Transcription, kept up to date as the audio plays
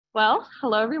Well,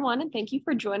 hello everyone, and thank you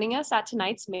for joining us at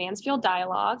tonight's Mansfield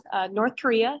Dialogue, North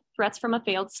Korea, Threats from a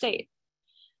Failed State.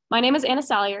 My name is Ana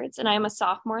Salyards, and I am a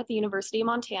sophomore at the University of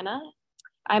Montana.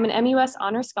 I'm an MUS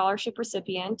Honor Scholarship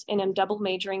recipient and am double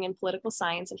majoring in political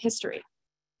science and history.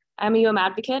 I'm a UM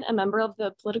advocate, a member of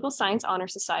the Political Science Honor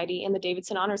Society in the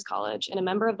Davidson Honors College, and a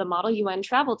member of the Model UN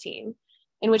travel team,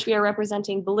 in which we are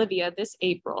representing Bolivia this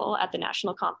April at the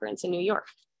National Conference in New York.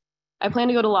 I plan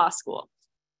to go to law school.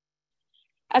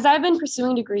 As I've been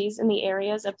pursuing degrees in the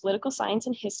areas of political science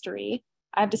and history,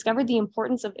 I've discovered the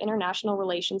importance of international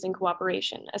relations and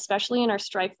cooperation, especially in our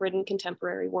strife-ridden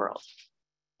contemporary world.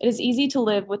 It is easy to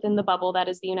live within the bubble that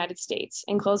is the United States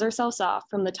and close ourselves off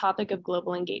from the topic of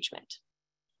global engagement.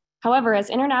 However, as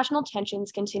international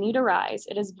tensions continue to rise,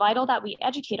 it is vital that we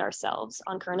educate ourselves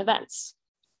on current events.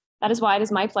 That is why it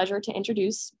is my pleasure to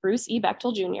introduce Bruce E.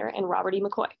 Bechtol Jr. and Robert E.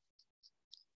 McCoy.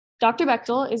 Dr.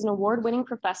 Bechtol is an award-winning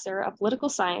professor of political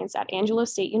science at Angelo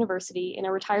State University and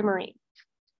a retired Marine.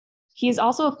 He is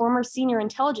also a former senior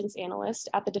intelligence analyst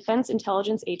at the Defense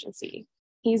Intelligence Agency.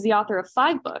 He is the author of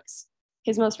 5 books,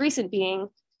 his most recent being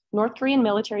North Korean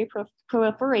Military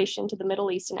Proliferation to the Middle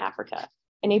East and Africa,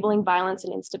 Enabling Violence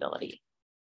and Instability.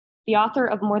 The author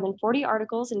of more than 40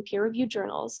 articles in peer-reviewed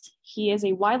journals, he is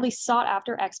a widely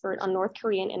sought-after expert on North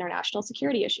Korean international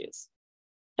security issues.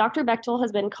 Dr. Bechtol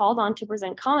has been called on to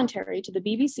present commentary to the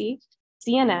BBC,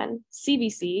 CNN,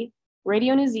 CBC,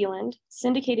 Radio New Zealand,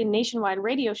 syndicated nationwide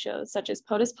radio shows such as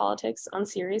POTUS Politics on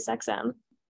Sirius XM,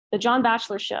 The John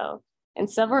Batchelor Show,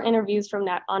 and several interviews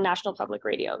on National Public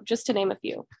Radio, just to name a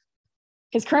few.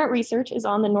 His current research is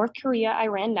on the North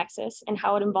Korea-Iran nexus and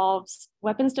how it involves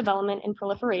weapons development and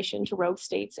proliferation to rogue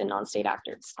states and non-state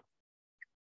actors.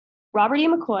 Robert E.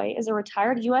 McCoy is a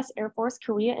retired U.S. Air Force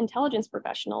Korea intelligence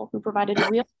professional who provided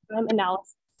real-time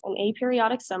analysis and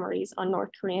aperiodic summaries on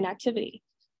North Korean activity.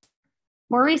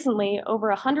 More recently, over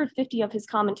 150 of his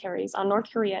commentaries on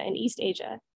North Korea and East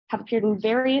Asia have appeared in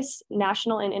various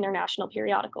national and international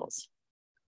periodicals.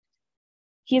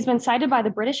 He has been cited by the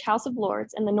British House of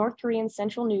Lords and the North Korean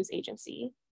Central News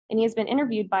Agency, and he has been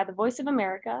interviewed by The Voice of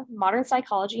America, Modern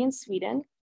Psychology in Sweden,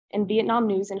 and Vietnam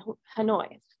News in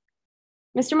Hanoi.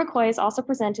 Mr. McCoy is also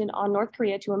presented on North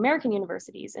Korea to American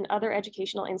universities and other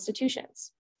educational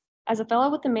institutions. As a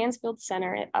fellow with the Mansfield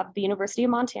Center of the University of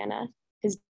Montana,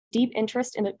 his deep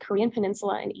interest in the Korean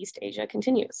Peninsula and East Asia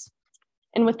continues.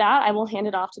 And with that, I will hand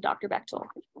it off to Dr. Bechtol.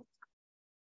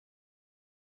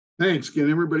 Thanks.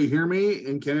 Can everybody hear me?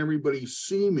 And can everybody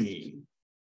see me?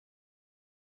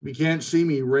 If you can't see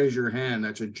me, raise your hand.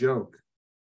 That's a joke.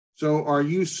 So are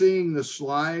you seeing the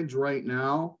slides right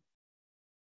now?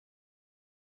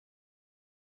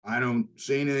 I don't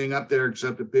see anything up there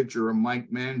except a picture of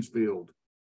Mike Mansfield.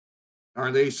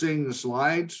 Are they seeing the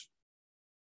slides?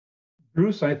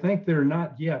 Bruce, I think they're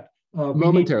not yet.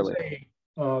 Momentarily.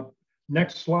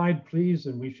 Next slide, please,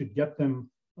 and we should get them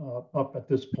up at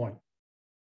this point.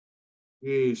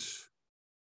 Yes.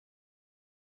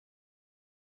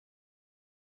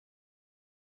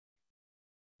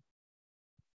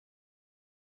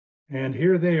 And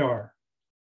here they are.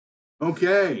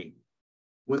 Okay.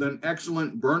 With an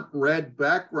excellent burnt red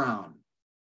background.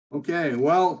 Okay,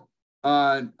 well,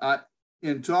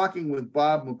 in talking with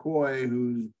Bob McCoy,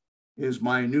 who is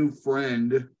my new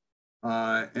friend,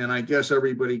 and I guess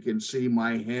everybody can see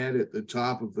my head at the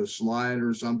top of the slide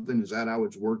or something. Is that how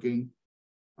it's working?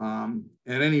 At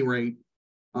any rate,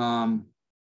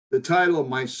 the title of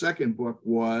my second book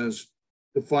was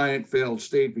Defiant Failed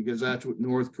State, because that's what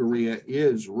North Korea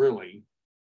is really.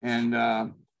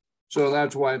 And so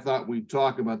that's why I thought we'd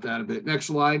talk about that a bit. Next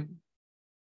slide.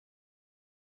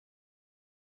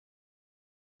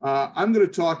 I'm going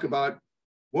to talk about,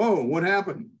 whoa, what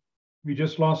happened? We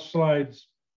just lost slides.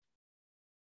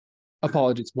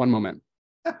 Apologies, one moment.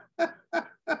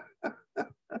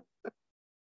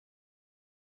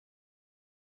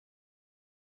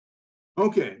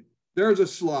 Okay, there's a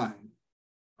slide.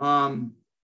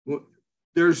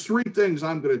 There's 3 things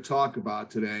I'm going to talk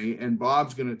about today, and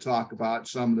Bob's going to talk about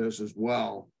some of this as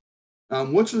well.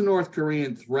 What's the North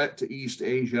Korean threat to East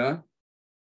Asia?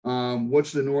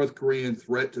 What's the North Korean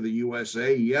threat to the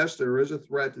USA? Yes, there is a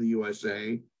threat to the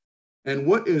USA. And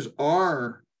what is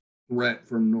our threat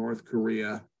from North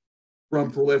Korea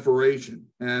from proliferation?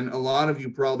 And a lot of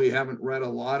you probably haven't read a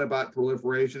lot about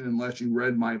proliferation unless you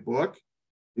read my book.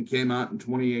 It came out in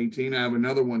 2018. I have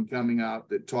another one coming out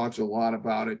that talks a lot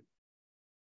about it,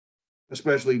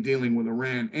 especially dealing with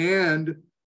Iran. And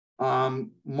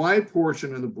my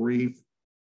portion of the brief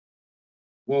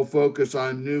will focus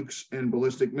on nukes and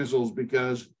ballistic missiles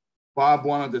because Bob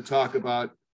wanted to talk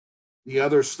about the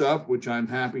other stuff, which I'm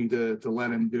happy to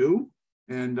let him do.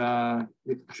 And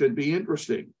it should be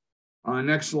interesting.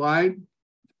 Next slide.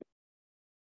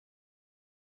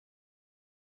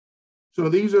 So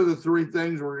these are the three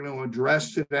things we're going to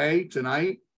address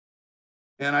tonight.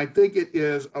 And I think it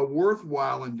is a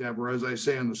worthwhile endeavor, as I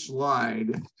say on the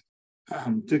slide,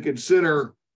 to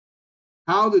consider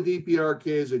how the DPRK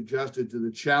is adjusted to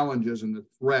the challenges and the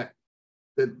threat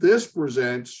that this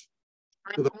presents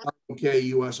to the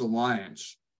UK-US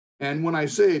alliance. And when I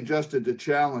say adjusted to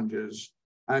challenges,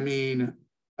 I mean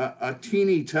a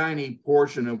teeny tiny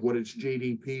portion of what its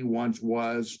GDP once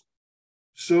was.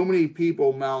 So many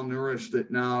people malnourished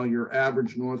that now your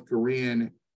average North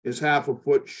Korean is half a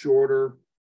foot shorter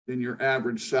than your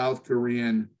average South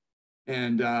Korean,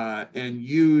 and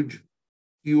huge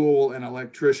fuel and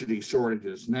electricity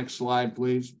shortages. Next slide,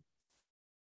 please.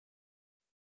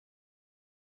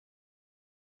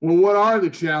 Well, what are the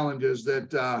challenges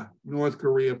that North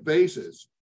Korea faces?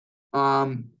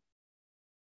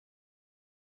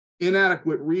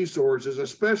 Inadequate resources,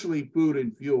 especially food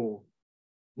and fuel,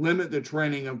 limit the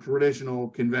training of traditional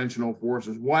conventional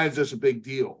forces. Why is this a big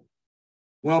deal?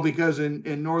 Well, because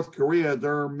in North Korea,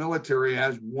 their military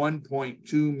has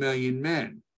 1.2 million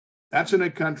men. That's in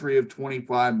a country of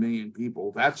 25 million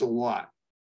people. That's a lot.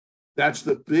 That's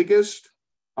the biggest,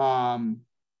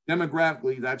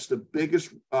 demographically, that's the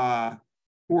biggest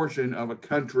portion of a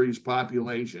country's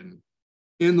population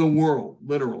in the world,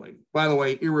 literally. By the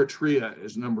way, Eritrea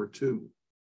is number 2.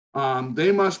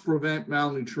 They must prevent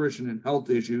malnutrition and health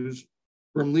issues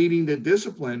from leading to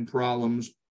discipline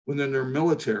problems within their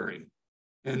military.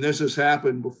 And this has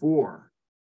happened before.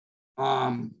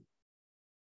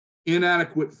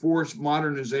 Inadequate force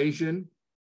modernization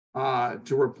to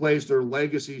replace their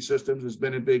legacy systems has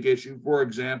been a big issue. For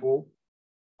example,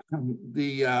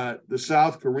 the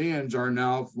South Koreans are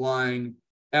now flying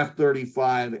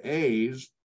F-35As,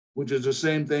 which is the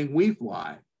same thing we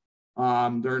fly.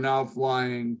 They're now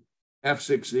flying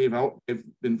F-16. They've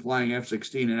been flying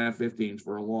F-16 and F-15s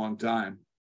for a long time.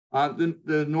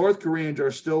 The North Koreans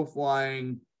are still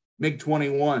flying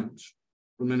MiG-21s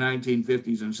from the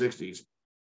 1950s and 60s.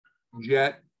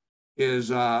 Jet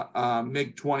is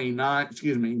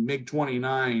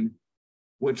MiG-29,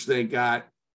 which they got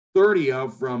 30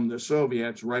 of from the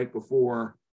Soviets right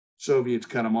before Soviets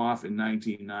cut them off in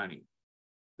 1990.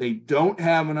 They don't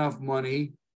have enough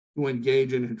money to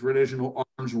engage in a traditional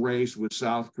arms race with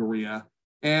South Korea.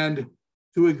 And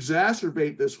to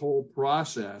exacerbate this whole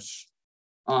process,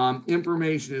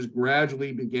 information is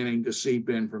gradually beginning to seep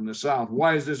in from the South.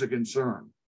 Why is this a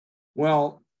concern?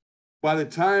 Well, by the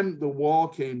time the wall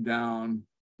came down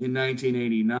in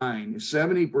 1989,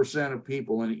 70% of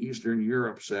people in Eastern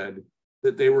Europe said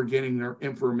that they were getting their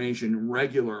information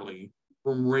regularly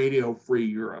from Radio Free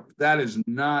Europe. That is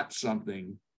not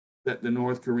something that the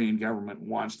North Korean government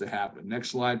wants to happen.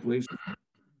 Next slide, please.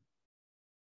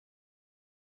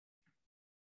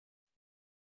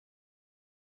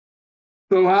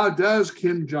 So how does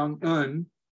Kim Jong-un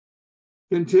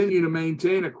continue to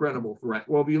maintain a credible threat?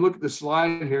 Well, if you look at the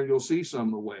slide here, you'll see some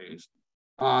of the ways.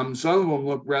 Some of them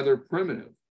look rather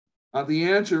primitive.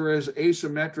 The answer is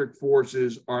asymmetric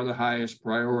forces are the highest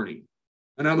priority.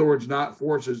 In other words, not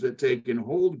forces that take and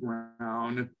hold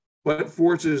ground, but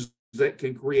forces that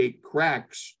can create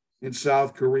cracks in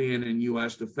South Korean and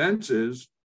US defenses,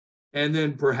 and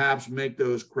then perhaps make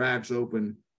those cracks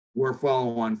open where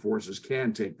follow-on forces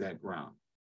can take that ground.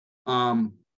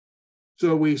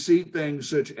 So we see things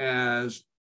such as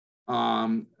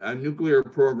a nuclear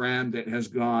program that has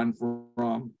gone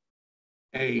from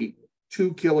a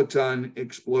 2 kiloton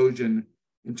explosion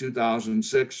in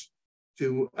 2006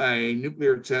 to a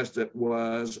nuclear test that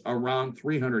was around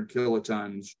 300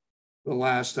 kilotons the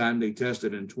last time they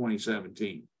tested in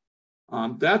 2017.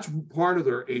 That's part of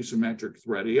their asymmetric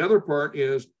threat. The other part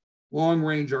is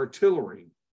long-range artillery.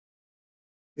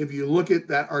 If you look at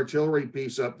that artillery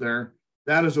piece up there,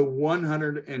 that is a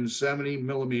 170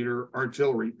 millimeter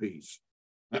artillery piece.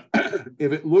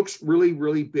 If it looks really,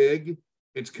 really big,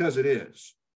 it's because it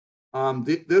is.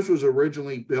 This was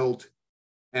originally built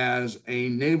as a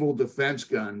naval defense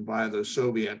gun by the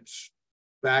Soviets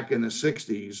back in the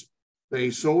 60s. They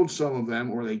sold some of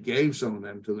them, or they gave some of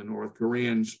them to the North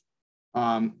Koreans.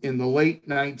 In the late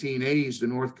 1980s, the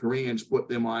North Koreans put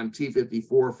them on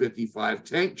T-54, 55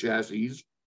 tank chassis.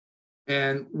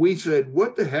 And we said,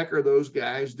 what the heck are those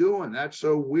guys doing? That's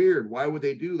so weird. Why would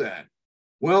they do that?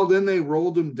 Well, then they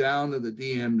rolled them down to the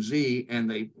DMZ and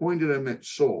they pointed them at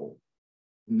Seoul.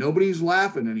 Nobody's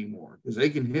laughing anymore because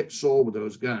they can hit Seoul with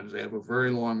those guns. They have a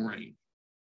very long range.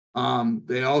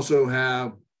 They also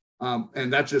have,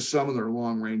 and that's just some of their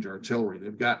long range artillery.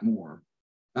 They've got more.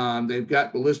 They've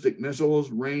got ballistic missiles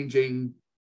ranging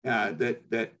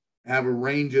that have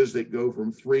ranges that go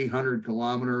from 300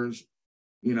 kilometers,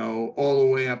 all the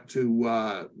way up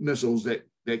to missiles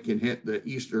that can hit the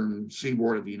eastern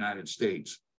seaboard of the United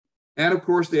States. And of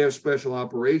course, they have special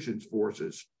operations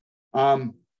forces.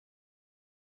 In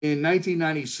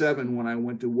 1997, when I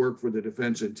went to work for the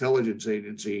Defense Intelligence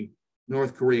Agency,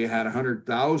 North Korea had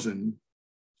 100,000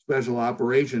 special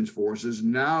operations forces.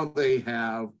 Now they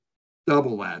have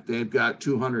double that. They've got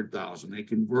 200,000. They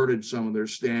converted some of their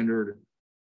standard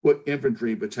foot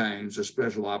infantry battalions to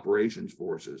special operations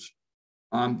forces.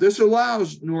 This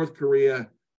allows North Korea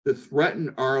to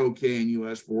threaten ROK and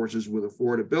U.S. forces with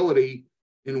affordability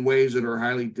in ways that are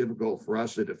highly difficult for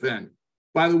us to defend.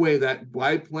 By the way, that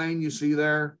biplane you see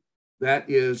there, that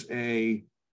is a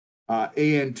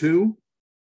AN-2.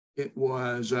 It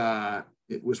was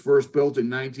first built in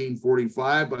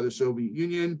 1945 by the Soviet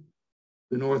Union.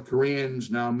 The North Koreans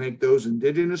now make those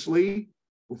indigenously.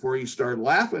 Before you start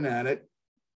laughing at it,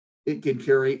 it can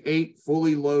carry 8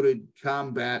 fully loaded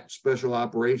combat special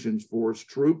operations force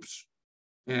troops.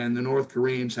 And the North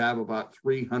Koreans have about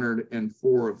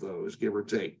 304 of those, give or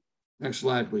take. Next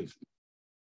slide, please.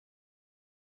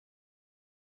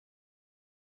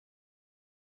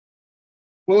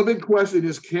 Well, the big question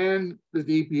is, can the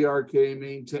DPRK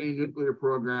maintain nuclear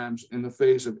programs in the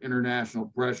face of international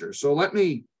pressure? So let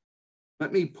me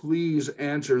please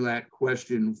answer that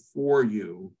question for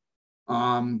you.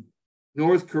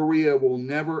 North Korea will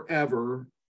never, ever,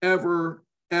 ever,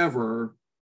 ever,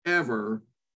 ever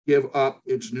give up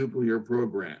its nuclear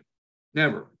program.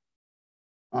 Never.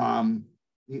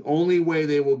 The only way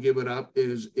they will give it up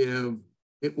is if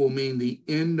it will mean the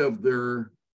end of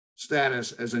their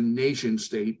status as a nation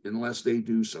state unless they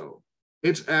do so.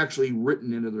 It's actually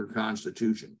written into their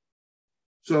constitution.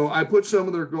 So I put some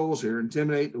of their goals here: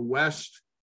 intimidate the West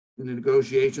in the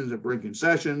negotiations of bring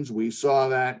concessions. We saw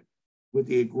that with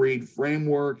the agreed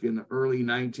framework in the early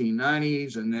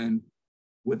 1990s, and then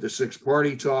with the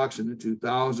six-party talks in the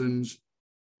 2000s.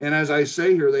 And as I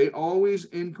say here, they always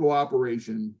in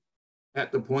cooperation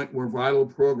at the point where vital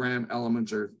program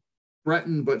elements are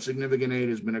threatened, but significant aid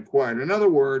has been acquired. In other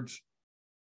words,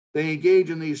 they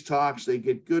engage in these talks, they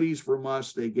get goodies from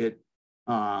us, they get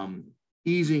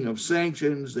easing of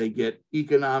sanctions, they get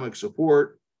economic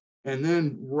support. And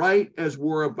then right as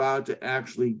we're about to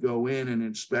actually go in and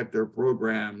inspect their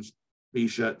programs be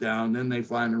shut down, then they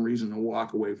find a reason to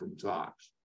walk away from talks.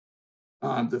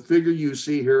 The figure you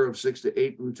see here of 6 to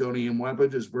 8 plutonium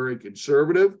weapons is very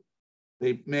conservative.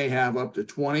 They may have up to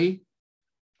 20.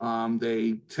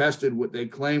 They tested what they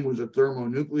claimed was a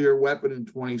thermonuclear weapon in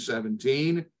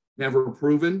 2017, never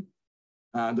proven.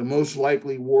 The most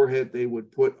likely warhead they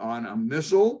would put on a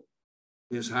missile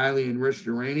is highly enriched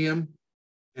uranium,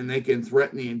 and they can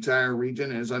threaten the entire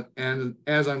region. As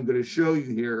I'm going to show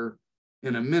you here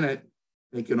in a minute,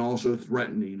 they can also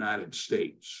threaten the United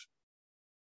States.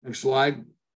 Next slide.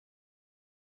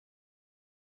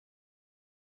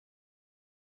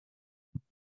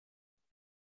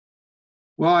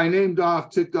 Well, I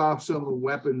ticked off some of the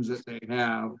weapons that they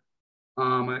have.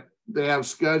 They have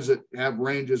Scuds that have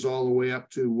ranges all the way up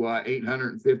to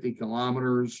 850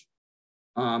 kilometers.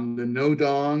 The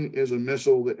Nodong is a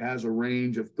missile that has a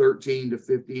range of 13 to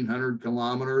 1,500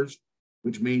 kilometers,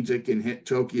 which means it can hit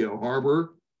Tokyo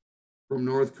Harbor from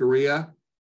North Korea.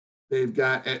 They've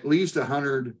got at least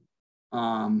 100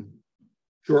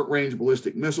 short-range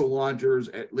ballistic missile launchers,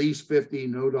 at least 50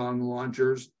 Nodong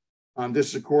launchers. This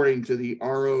is according to the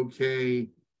ROK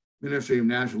Ministry of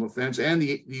National Defense and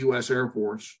the U.S. Air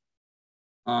Force.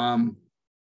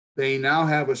 They now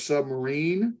have a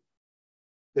submarine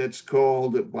that's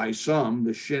called, by some,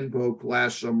 the Shinpo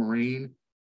class submarine.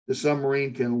 The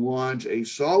submarine can launch a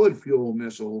solid fuel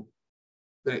missile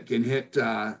that can hit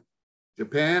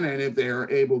Japan, and if they are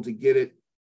able to get it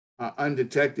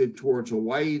undetected towards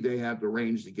Hawaii, they have the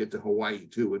range to get to Hawaii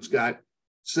too. It's got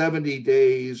 70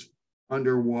 days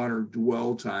underwater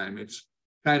dwell time. It's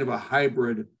kind of a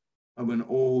hybrid of an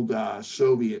old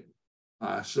Soviet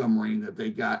submarine that they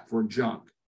got for junk.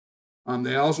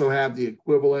 They also have the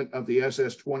equivalent of the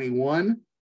SS-21,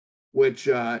 which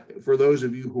for those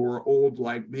of you who are old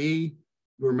like me,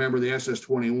 you remember the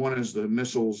SS-21 is the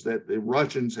missiles that the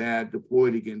Russians had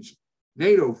deployed against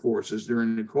NATO forces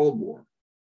during the Cold War.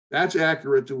 That's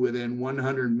accurate to within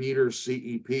 100 meters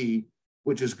CEP,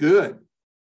 which is good.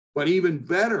 But even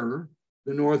better,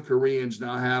 the North Koreans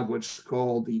now have what's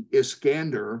called the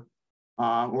Iskander,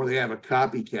 or they have a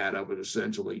copycat of it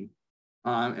essentially.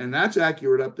 And that's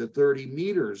accurate up to 30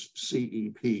 meters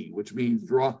CEP, which means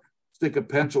stick a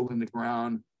pencil in the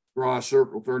ground, draw a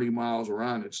circle 30 miles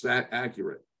around. It's that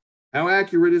accurate. How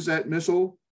accurate is that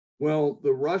missile? Well,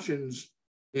 the Russians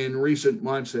in recent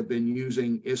months have been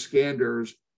using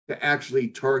Iskanders to actually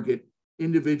target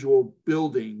individual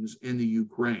buildings in the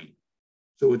Ukraine.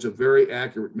 So it's a very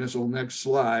accurate missile. Next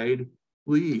slide,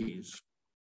 please.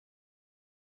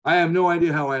 I have no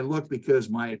idea how I look because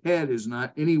my head is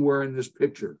not anywhere in this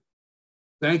picture.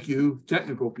 Thank you,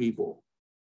 technical people.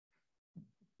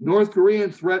 North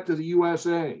Korean threat to the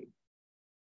USA.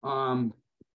 The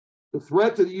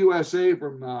threat to the USA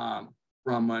from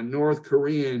North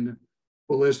Korean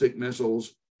ballistic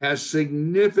missiles has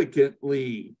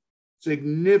significantly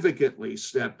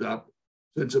stepped up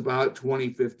since about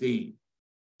 2015.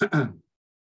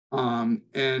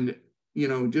 And, you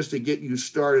know, just to get you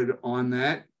started on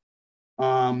that,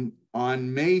 on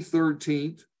May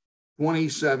 13th,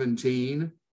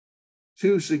 2017,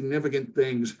 two significant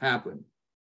things happened.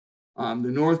 The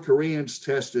North Koreans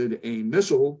tested a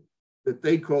missile that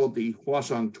they called the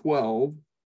Hwasong-12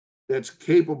 that's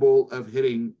capable of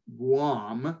hitting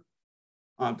Guam,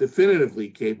 definitively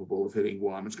capable of hitting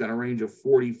Guam. It's got a range of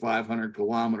 4,500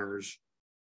 kilometers.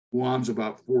 Guam's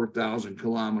about 4,000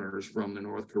 kilometers from the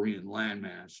North Korean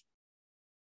landmass.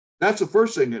 That's the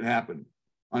first thing that happened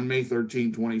on May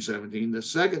 13, 2017. The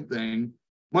second thing,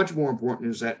 much more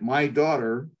important, is that my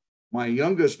daughter, my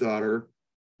youngest daughter,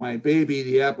 my baby,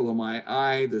 the apple of my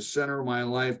eye, the center of my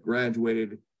life,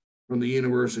 graduated from the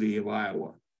University of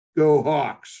Iowa. Go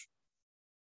Hawks.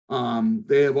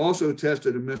 They have also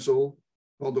tested a missile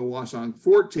called the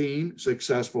Hwasong-14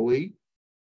 successfully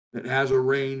that has a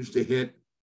range to hit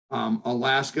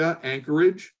Alaska,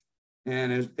 Anchorage.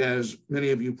 And as many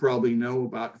of you probably know,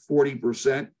 about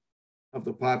 40% of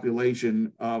the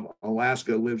population of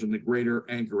Alaska lives in the greater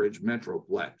Anchorage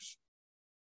metroplex.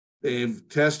 They've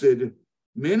tested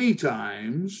many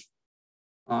times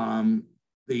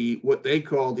what they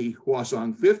call the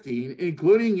Hwasong-15,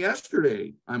 including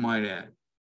yesterday, I might add.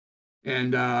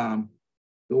 And the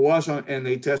Hwasong, and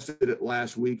they tested it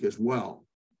last week as well.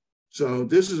 So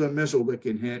this is a missile that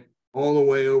can hit all the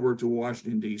way over to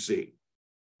Washington, D.C.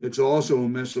 It's also a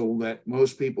missile that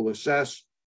most people assess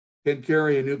can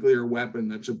carry a nuclear weapon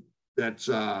that's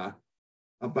about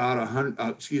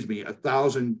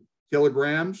 1,000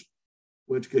 kilograms,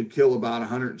 which could kill about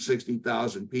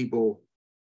 160,000 people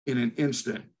in an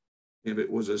instant if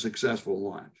it was a successful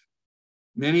launch.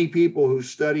 Many people who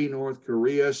study North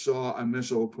Korea saw a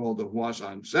missile called the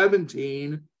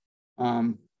Hwasong-17.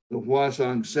 The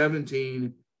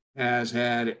Hwasong-17 has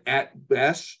had, at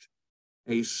best,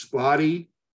 a spotty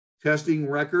testing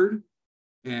record,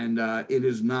 and it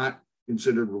is not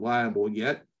considered reliable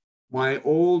yet. My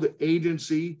old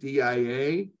agency,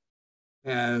 DIA,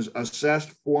 has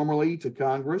assessed formally to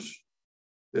Congress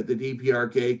that the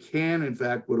DPRK can, in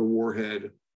fact, put a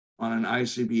warhead on an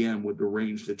ICBM with the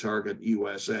range to target the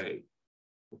USA.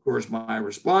 Of course, my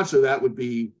response to that would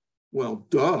be, well,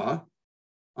 duh.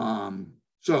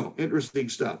 So interesting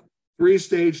stuff.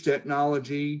 Three-stage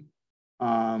technology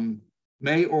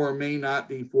may or may not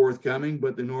be forthcoming,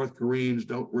 but the North Koreans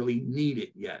don't really need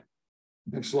it yet.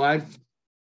 Next slide.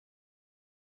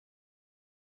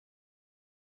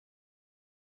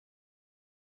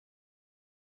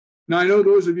 Now, I know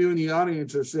those of you in the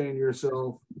audience are saying to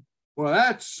yourself, well,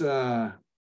 that's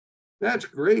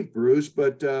great, Bruce,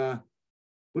 but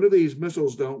what if these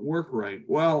missiles don't work right?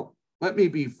 Well, let me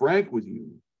be frank with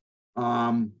you.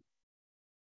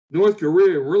 North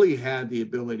Korea really had the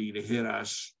ability to hit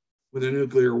us with a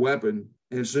nuclear weapon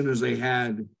as soon as they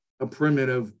had a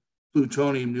primitive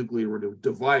plutonium nuclear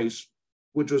device,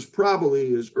 which was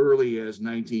probably as early as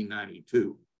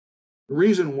 1992. The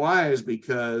reason why is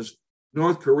because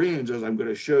North Koreans, as I'm going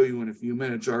to show you in a few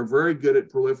minutes, are very good at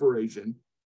proliferation,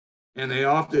 and they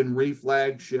often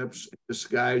reflag ships,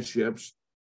 disguise ships,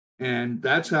 and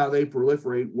that's how they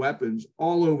proliferate weapons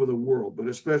all over the world, but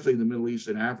especially in the Middle East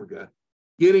and Africa,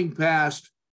 getting past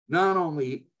not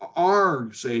only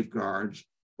our safeguards,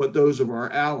 but those of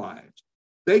our allies.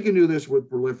 They can do this with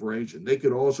proliferation. They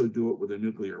could also do it with a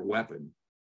nuclear weapon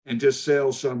and just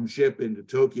sail some ship into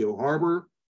Tokyo Harbor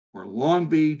or Long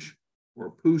Beach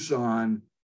or Busan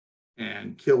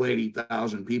and kill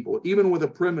 80,000 people, even with a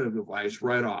primitive device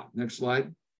right off. Next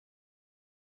slide.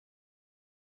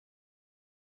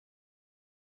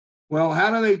 Well,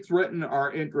 how do they threaten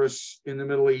our interests in the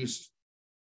Middle East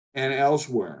and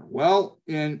elsewhere? Well,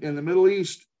 in the Middle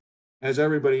East, as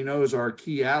everybody knows, our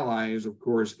key ally is, of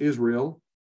course, Israel.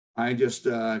 I just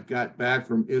got back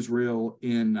from Israel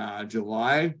in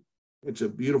July. It's a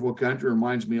beautiful country,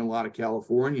 reminds me a lot of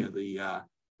California, the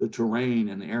terrain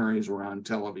and the areas around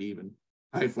Tel Aviv and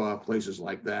Haifa, places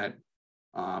like that.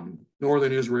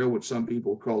 Northern Israel, which some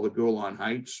people call the Golan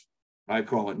Heights, I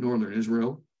call it northern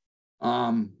Israel.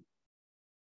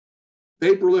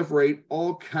 They proliferate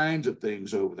all kinds of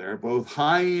things over there, both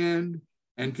high-end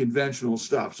and conventional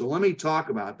stuff. So let me talk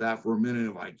about that for a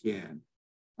minute if I can.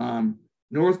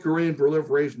 North Korean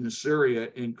proliferation to Syria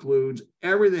includes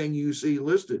everything you see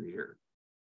listed here,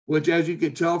 which, as you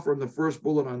can tell from the first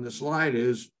bullet on the slide,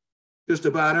 is just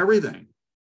about everything.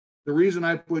 The reason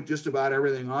I put just about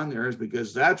everything on there is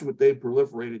because that's what they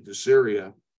proliferated to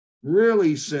Syria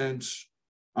really since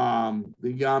the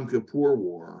Yom Kippur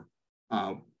War,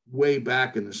 way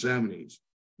back in the 70s.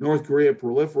 North Korea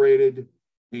proliferated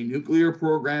a nuclear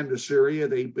program to Syria.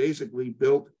 They basically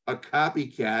built a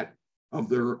copycat of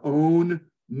their own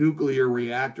nuclear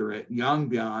reactor at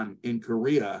Yongbyon in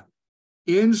Korea,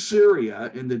 in Syria,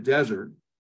 in the desert.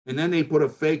 And then they put a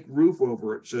fake roof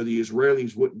over it so the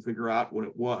Israelis wouldn't figure out what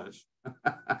it was.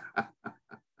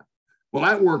 Well,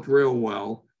 that worked real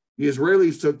well. The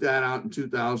Israelis took that out in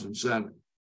 2007.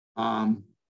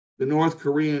 The North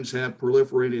Koreans have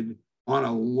proliferated on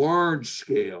a large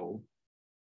scale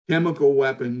chemical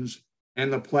weapons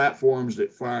and the platforms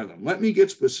that fire them. Let me get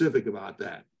specific about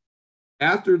that.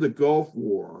 After the Gulf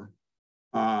War,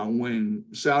 when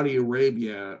Saudi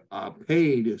Arabia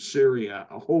paid Syria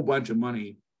a whole bunch of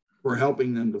money for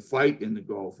helping them to fight in the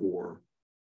Gulf War,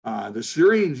 the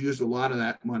Syrians used a lot of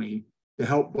that money to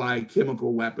help buy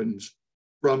chemical weapons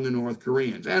from the North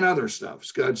Koreans and other stuff,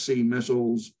 Scud-C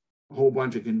missiles, a whole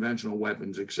bunch of conventional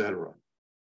weapons, etc.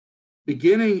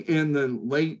 Beginning in the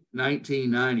late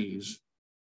 1990s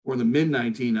or the mid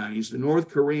 1990s, the North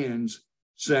Koreans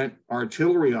sent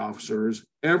artillery officers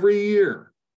every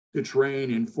year to train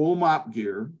in full mop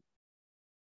gear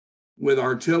with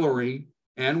artillery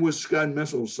and with Scud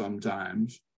missiles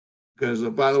sometimes, because,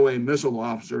 by the way, missile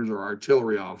officers are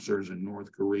artillery officers in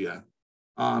North Korea.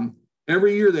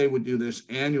 Every year they would do this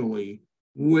annually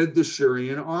with the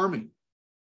Syrian army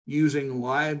using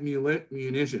live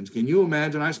munitions. Can you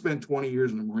imagine? I spent 20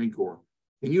 years in the Marine Corps.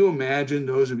 Can you imagine,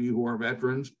 those of you who are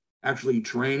veterans, actually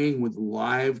training with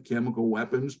live chemical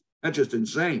weapons? That's just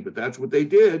insane, but that's what they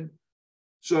did.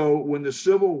 So when the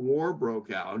Civil War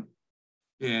broke out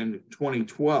in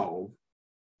 2012,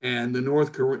 and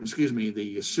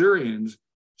the Assyrians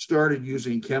started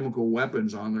using chemical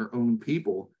weapons on their own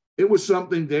people, it was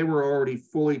something they were already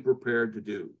fully prepared to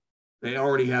do. They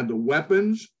already had the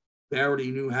weapons. They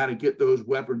already knew how to get those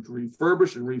weapons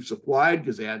refurbished and resupplied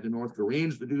because they had the North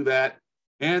Koreans to do that,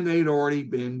 and they'd already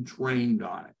been trained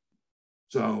on it.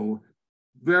 So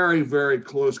very, very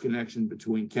close connection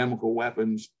between chemical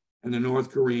weapons and the North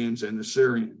Koreans and the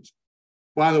Syrians.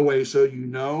 By the way, so you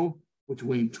know,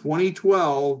 between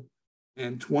 2012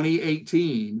 and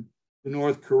 2018, the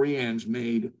North Koreans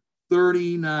made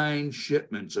 39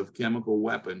 shipments of chemical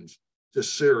weapons to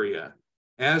Syria,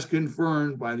 as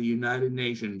confirmed by the United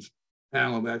Nations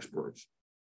panel of experts.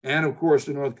 And of course,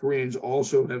 the North Koreans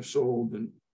also have sold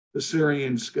the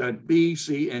Syrian Scud B,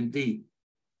 C, and D.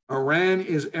 Iran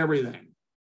is everything.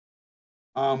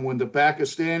 When the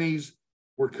Pakistanis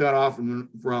were cut off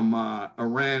from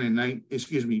Iran in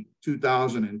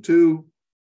 2002,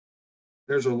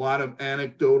 there's a lot of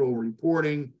anecdotal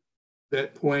reporting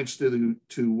that points to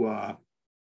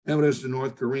evidence the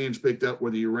North Koreans picked up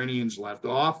where the Iranians left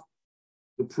off.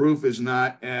 The proof is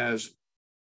not as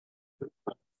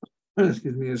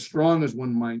strong as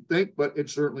one might think, but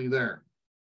it's certainly there.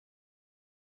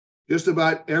 Just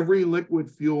about every liquid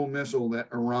fuel missile that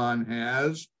Iran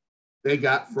has, they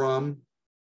got from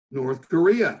North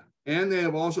Korea. And they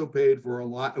have also paid for a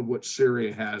lot of what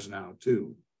Syria has now,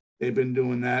 too. They've been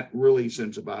doing that really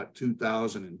since about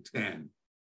 2010.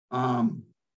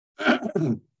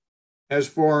 As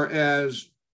far as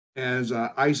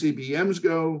ICBMs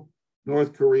go,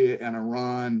 North Korea and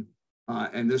Iran,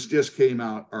 and this just came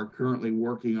out, are currently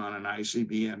working on an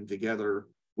ICBM together,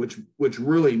 which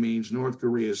really means North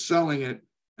Korea is selling it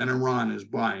and Iran is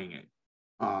buying it.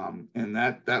 And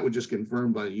that was just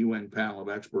confirmed by the UN panel of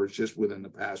experts just within the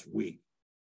past week.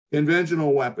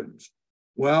 Conventional weapons.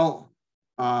 Well,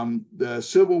 the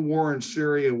civil war in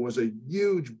Syria was a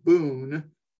huge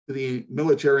boon to the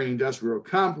military-industrial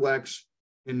complex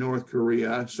in North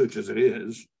Korea, such as it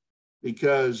is,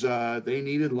 because they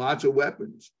needed lots of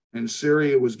weapons. And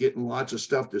Syria was getting lots of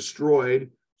stuff destroyed,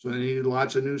 so they needed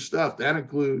lots of new stuff. That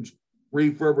includes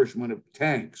refurbishment of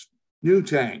tanks, new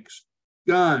tanks,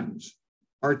 guns,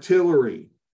 artillery,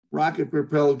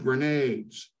 rocket-propelled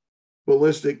grenades,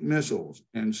 ballistic missiles,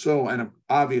 and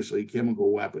obviously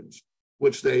chemical weapons,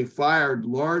 which they fired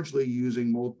largely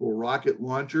using multiple rocket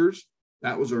launchers.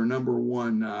 That was our number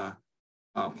one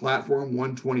platform,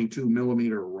 122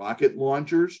 millimeter rocket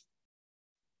launchers.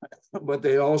 But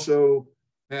they also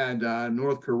had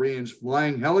North Koreans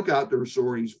flying helicopter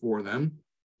sorties for them.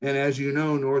 And as you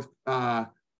know, a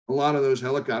lot of those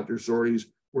helicopter sorties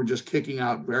were just kicking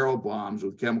out barrel bombs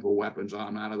with chemical weapons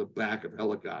on out of the back of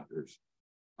helicopters.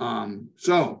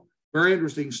 So very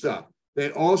interesting stuff.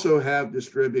 They also have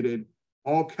distributed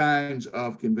all kinds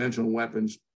of conventional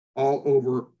weapons all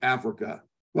over Africa,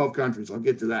 12 countries. I'll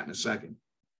get to that in a second.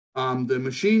 The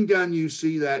machine gun you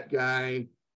see that guy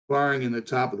firing in the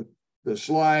top of the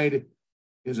slide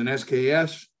is an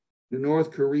SKS. The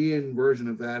North Korean version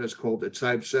of that is called the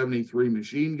Type 73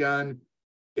 machine gun.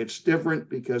 It's different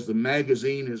because the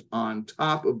magazine is on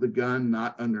top of the gun,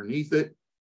 not underneath it,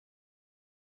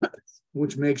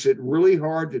 which makes it really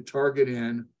hard to target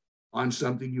in on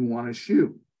something you want to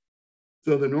shoot.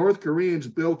 So the North Koreans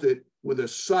built it with a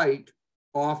sight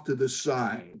off to the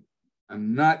side.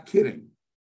 I'm not kidding.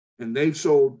 And they've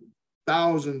sold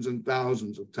thousands and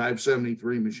thousands of Type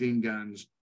 73 machine guns.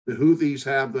 The Houthis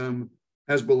have them,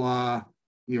 Hezbollah,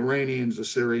 the Iranians, the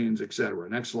Syrians, etc.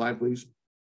 Next slide, please.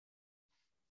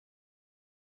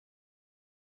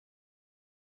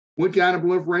 What kind of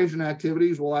proliferation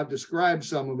activities? Well, I've described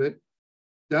some of it.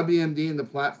 WMD and the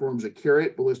platforms that carry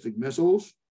it, ballistic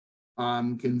missiles,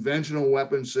 conventional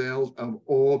weapon sales of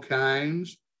all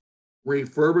kinds,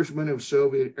 refurbishment of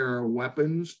Soviet-era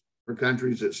weapons for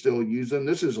countries that still use them.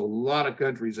 This is a lot of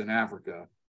countries in Africa,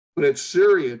 but it's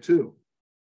Syria too.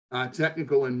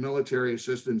 Technical and military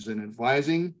assistance and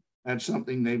advising. That's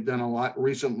something they've done a lot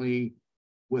recently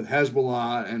with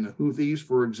Hezbollah and the Houthis,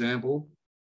 for example.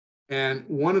 And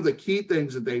one of the key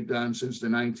things that they've done since the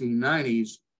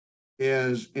 1990s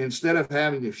is instead of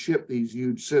having to ship these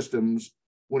huge systems,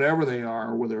 whatever they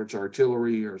are, whether it's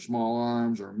artillery or small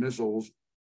arms or missiles,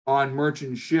 on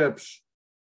merchant ships,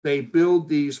 they build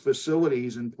these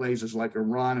facilities in places like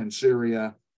Iran and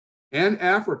Syria and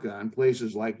Africa, in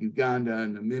places like Uganda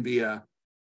and Namibia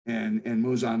and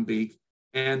Mozambique.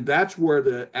 And that's where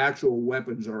the actual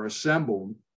weapons are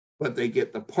assembled, but they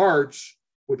get the parts,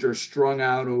 which are strung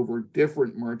out over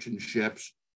different merchant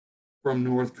ships from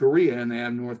North Korea, and they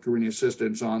have North Korean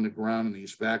assistants on the ground in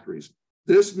these factories.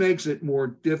 This makes it more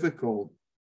difficult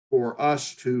for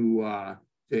us to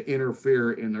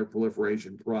interfere in their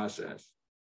proliferation process.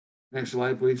 Next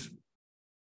slide, please.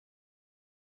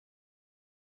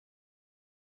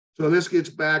 So this gets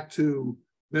back to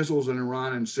missiles in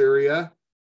Iran and Syria.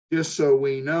 Just so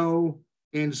we know,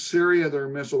 in Syria, their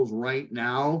missiles right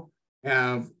now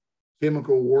have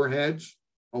chemical warheads.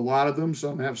 A lot of them,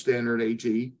 some have standard AT.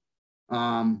 In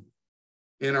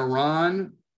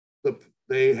Iran,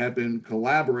 they have been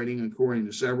collaborating, according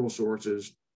to several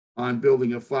sources, on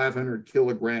building a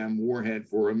 500-kilogram warhead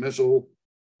for a missile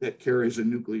that carries a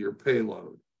nuclear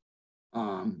payload.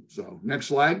 So next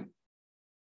slide.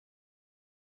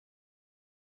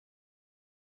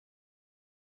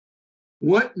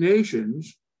 What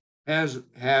nations has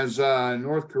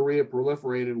North Korea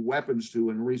proliferated weapons to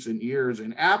in recent years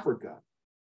in Africa?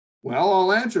 Well,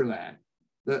 I'll answer that.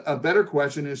 A better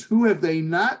question is, who have they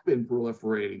not been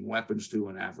proliferating weapons to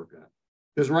in Africa?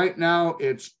 Because right now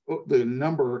the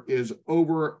number is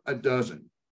over a dozen.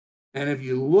 And if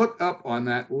you look up on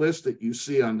that list that you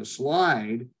see on the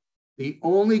slide, the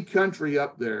only country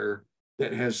up there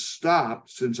that has stopped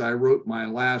since I wrote my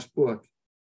last book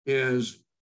is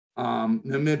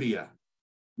Namibia.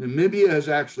 Namibia has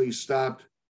actually stopped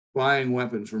buying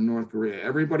weapons from North Korea.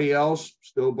 Everybody else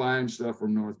still buying stuff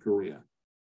from North Korea.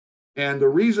 And the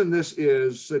reason this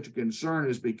is such a concern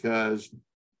is because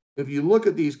if you look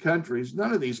at these countries,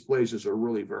 none of these places are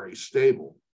really very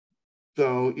stable.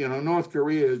 So, North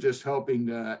Korea is just helping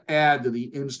to add to the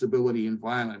instability and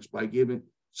violence by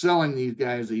selling these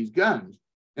guys these guns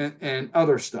and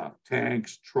other stuff,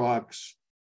 tanks, trucks,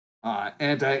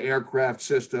 anti-aircraft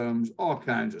systems, all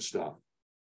kinds of stuff,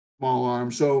 small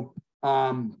arms. So,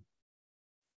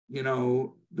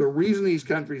 the reason these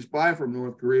countries buy from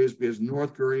North Korea is because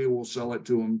North Korea will sell it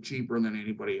to them cheaper than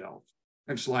anybody else.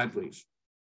 Next slide, please.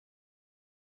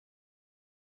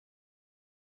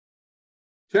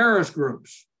 Terrorist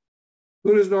groups.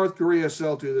 Who does North Korea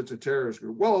sell to that's a terrorist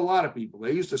group? Well, a lot of people.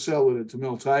 They used to sell to the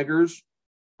Tamil Tigers.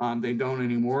 They don't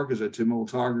anymore because the Tamil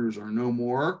Tigers are no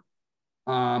more.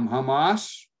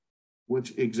 Hamas,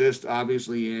 which exists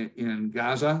obviously in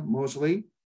Gaza mostly.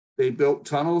 They built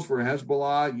tunnels for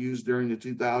Hezbollah used during the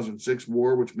 2006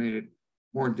 war, which made it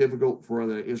more difficult for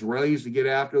the Israelis to get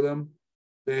after them.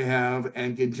 They have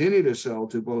and continue to sell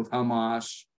to both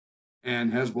Hamas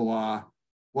and Hezbollah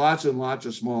lots and lots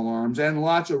of small arms and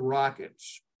lots of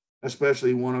rockets,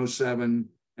 especially 107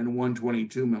 and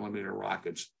 122 millimeter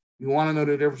rockets. You want to know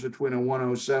the difference between a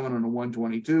 107 and a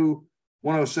 122?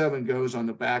 107 goes on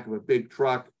the back of a big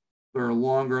truck. They're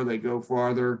longer, they go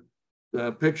farther.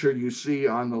 The picture you see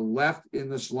on the left in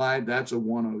the slide, that's a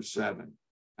 107.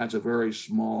 That's a very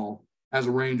small, has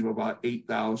a range of about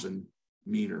 8,000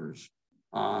 meters.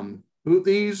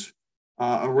 Houthis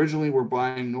originally were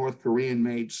buying North Korean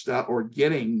made stuff or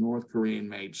getting North Korean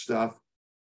made stuff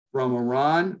from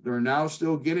Iran. They're now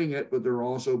still getting it, but they're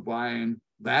also buying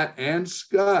that and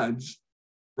scuds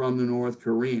from the North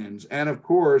Koreans. And of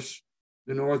course,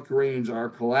 the North Koreans are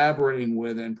collaborating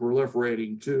with and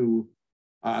proliferating to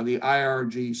the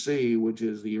IRGC, which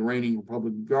is the Iranian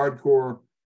Republican Guard Corps,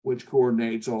 which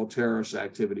coordinates all terrorist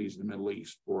activities in the Middle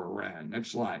East for Iran.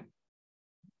 Next slide.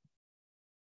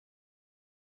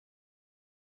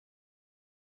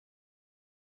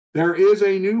 There is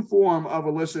a new form of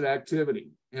illicit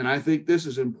activity, and I think this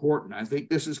is important. I think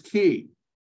this is key.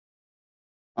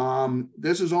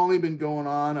 This has only been going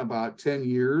on about 10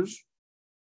 years.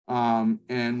 And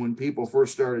when people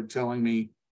first started telling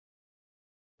me,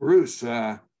 Bruce,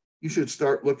 you should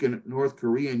start looking at North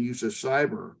Korean use of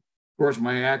cyber. Of course,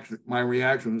 my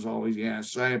reaction was always, yeah,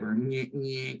 cyber,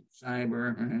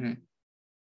 cyber.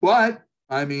 But,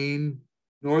 I mean,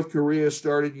 North Korea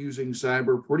started using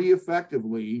cyber pretty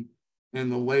effectively in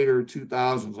the later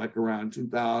 2000s, like around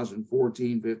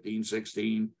 2014, 15,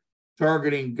 16,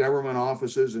 targeting government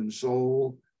offices in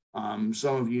Seoul.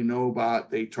 Some of you know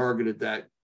about, they targeted that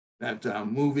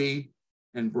movie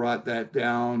and brought that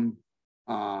down,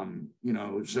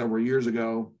 several years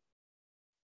ago.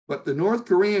 But the North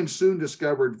Koreans soon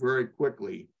discovered very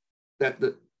quickly that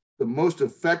the most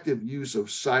effective use of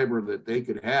cyber that they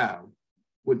could have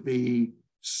would be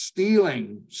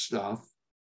stealing stuff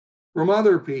from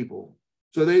other people.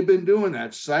 So they've been doing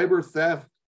that. Cyber theft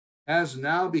has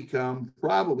now become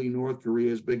probably North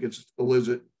Korea's biggest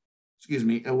illicit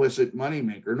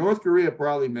moneymaker. North Korea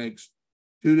probably makes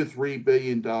 $2 to $3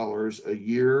 billion a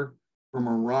year from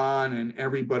Iran and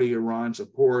everybody Iran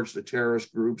supports, the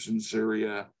terrorist groups in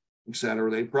Syria, et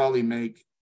cetera. They probably make,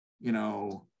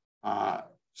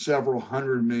 several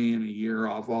hundred million a year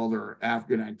off all their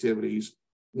African activities.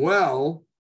 Well,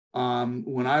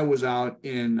 when I was out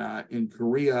in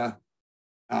Korea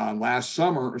last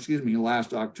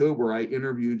October, I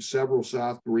interviewed several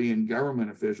South Korean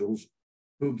government officials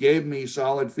who gave me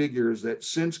solid figures that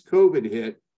since COVID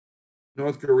hit,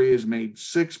 North Korea has made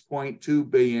 $6.2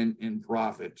 billion in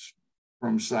profits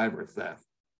from cyber theft.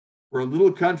 For a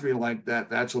little country like that,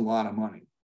 that's a lot of money.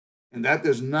 And that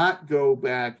does not go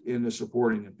back into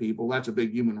supporting the people. That's a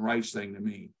big human rights thing to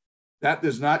me. That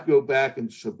does not go back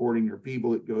into supporting your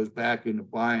people. It goes back into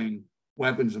buying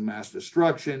weapons of mass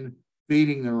destruction,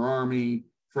 feeding their army,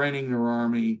 training their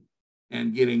army,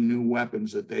 and getting new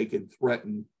weapons that they can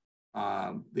threaten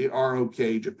the ROK,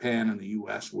 Japan, and the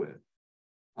US with.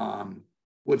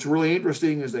 What's really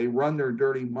interesting is they run their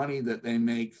dirty money that they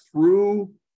make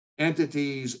through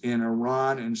entities in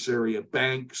Iran and Syria,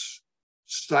 banks,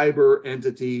 cyber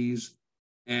entities,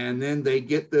 and then they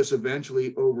get this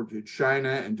eventually over to China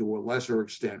and to a lesser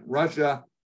extent Russia,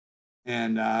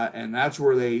 and that's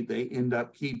where they end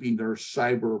up keeping their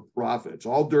cyber profits,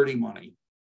 all dirty money.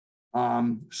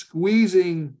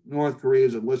 Squeezing North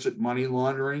Korea's illicit money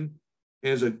laundering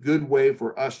is a good way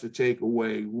for us to take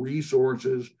away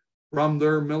resources from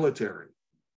their military.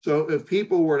 So if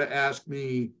people were to ask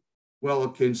me, well,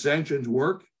 can sanctions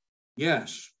work?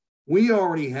 Yes. We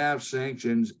already have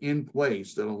sanctions in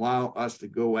place that allow us to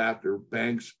go after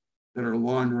banks that are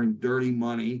laundering dirty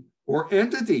money or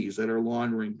entities that are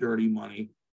laundering dirty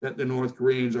money that the North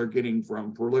Koreans are getting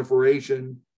from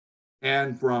proliferation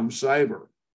and from cyber.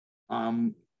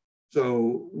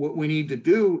 So what we need to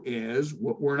do is,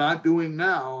 what we're not doing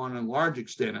now on a large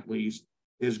extent at least,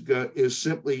 is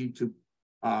simply to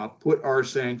put our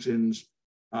sanctions,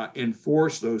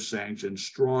 enforce those sanctions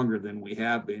stronger than we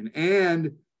have been,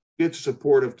 and get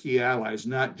support of key allies,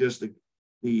 not just the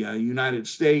United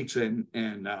States and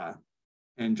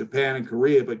Japan and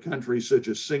Korea, but countries such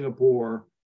as Singapore,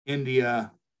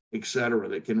 India, et cetera,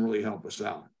 that can really help us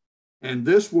out. And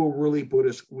this will really put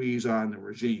a squeeze on the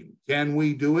regime. Can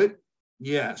we do it?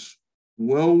 Yes.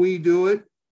 Will we do it?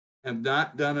 Have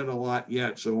not done it a lot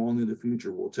yet, so only the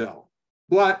future will tell.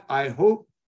 But I hope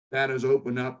that has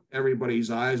opened up everybody's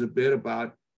eyes a bit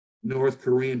about North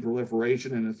Korean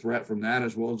proliferation and a threat from that,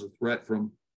 as well as a threat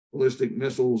from ballistic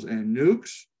missiles and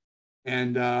nukes.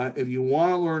 And if you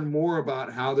want to learn more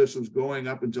about how this was going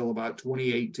up until about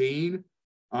 2018,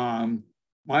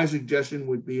 my suggestion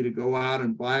would be to go out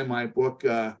and buy my book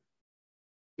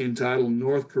entitled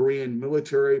North Korean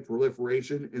Military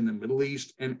Proliferation in the Middle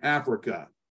East and Africa.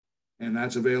 And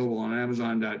that's available on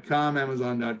Amazon.com,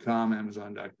 Amazon.com,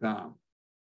 Amazon.com.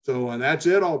 So that's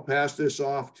it. I'll pass this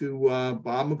off to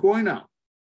Bob McCoy now.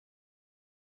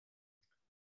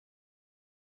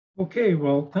 Okay,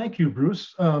 well, thank you,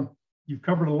 Bruce. You've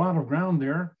covered a lot of ground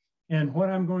there. And what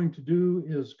I'm going to do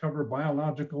is cover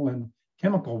biological and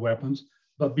chemical weapons.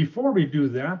 But before we do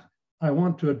that, I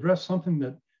want to address something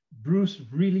that Bruce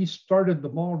really started the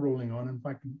ball rolling on. If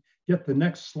I can get the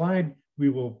next slide, we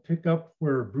will pick up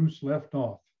where Bruce left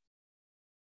off.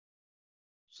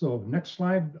 So next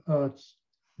slide,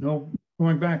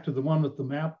 going back to the one with the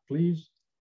map, please.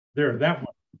 There, that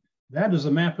one. That is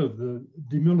a map of the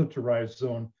demilitarized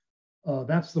zone.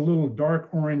 That's the little dark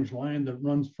orange line that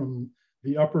runs from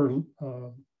the upper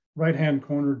right-hand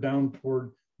corner down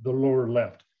toward the lower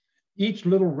left. Each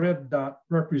little red dot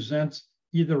represents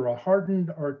either a hardened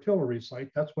artillery site,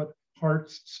 that's what HART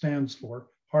stands for,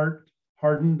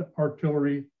 hardened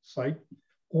artillery site,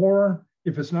 or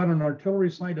if it's not an artillery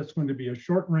site, it's going to be a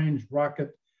short-range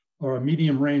rocket or a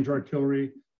medium-range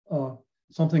artillery,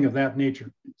 something of that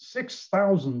nature.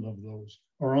 6,000 of those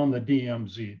are on the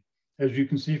DMZ. As you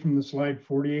can see from the slide,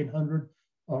 4,800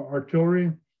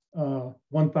 artillery,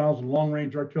 1,000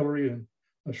 long-range artillery, and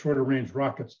shorter range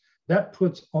rockets. That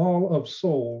puts all of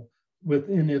Seoul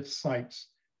within its sights.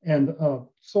 And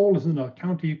Seoul is in a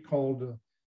county called,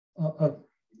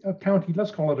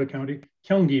 let's call it a county,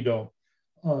 Gyeonggi-do.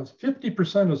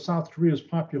 50% of South Korea's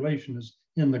population is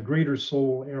in the greater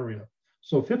Seoul area.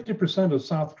 So 50% of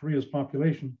South Korea's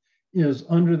population is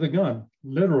under the gun,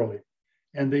 literally.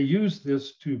 And they use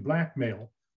this to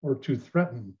blackmail or to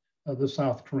threaten the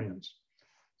South Koreans.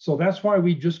 So that's why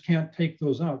we just can't take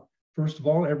those out. First of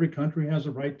all, every country has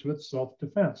a right to its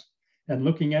self-defense. And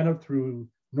looking at it through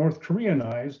North Korean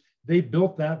eyes, they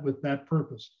built that with that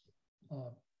purpose.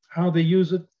 How they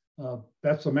use it,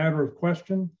 that's a matter of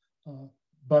question.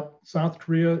 But South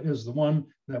Korea is the one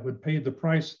that would pay the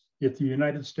price if the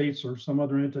United States or some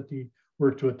other entity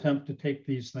were to attempt to take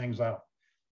these things out.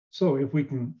 So if we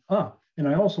can, and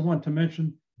I also want to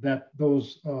mention that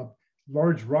those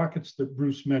large rockets that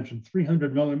Bruce mentioned,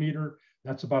 300 millimeter,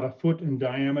 that's about a foot in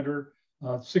diameter,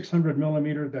 600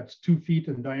 millimeter, that's 2 feet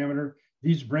in diameter.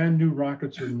 These brand new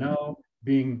rockets are now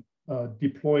being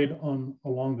deployed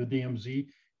along the DMZ.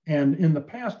 And in the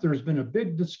past, there's been a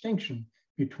big distinction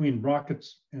between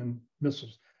rockets and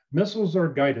missiles. Missiles are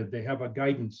guided, they have a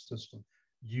guidance system.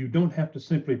 You don't have to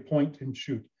simply point and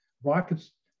shoot.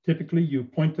 Rockets, typically you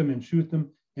point them and shoot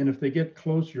them, and if they get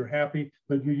close, you're happy,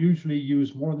 but you usually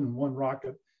use more than one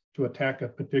rocket to attack a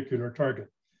particular target.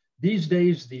 These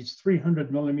days, these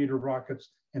 300 millimeter rockets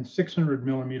and 600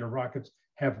 millimeter rockets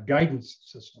have guidance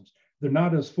systems. They're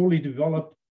not as fully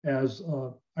developed as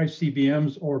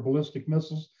ICBMs or ballistic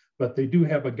missiles, but they do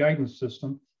have a guidance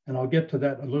system, and I'll get to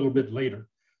that a little bit later.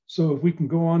 So if we can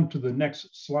go on to the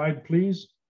next slide, please.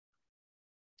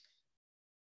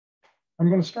 I'm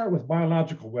going to start with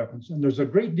biological weapons, and there's a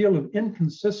great deal of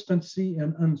inconsistency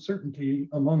and uncertainty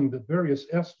among the various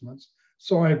estimates,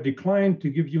 so I have declined to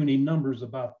give you any numbers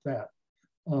about that.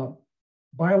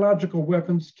 Biological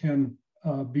weapons can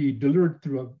be delivered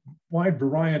through a wide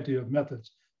variety of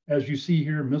methods. As you see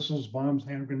here, missiles, bombs,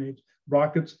 hand grenades,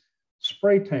 rockets,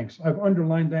 spray tanks. I've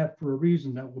underlined that for a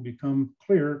reason that will become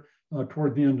clear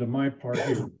toward the end of my part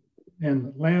here.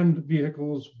 And land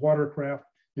vehicles, watercraft,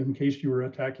 in case you were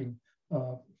attacking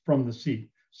from the sea.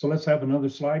 So let's have another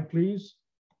slide, please.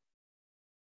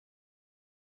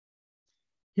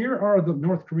 Here are the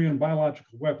North Korean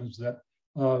biological weapons that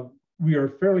we are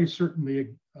fairly certain they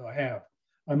have.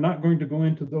 I'm not going to go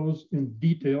into those in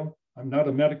detail. I'm not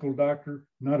a medical doctor,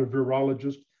 not a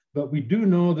virologist, but we do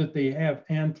know that they have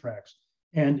anthrax.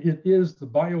 And it is the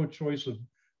bio-choice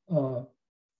of,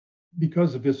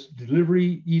 because of its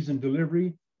delivery, ease in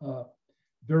delivery,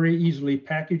 very easily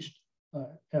packaged,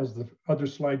 as the other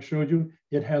slide showed you.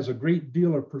 It has a great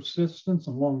deal of persistence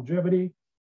and longevity,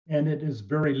 and it is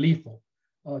very lethal.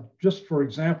 Just for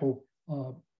example,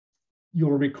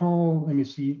 you'll recall, let me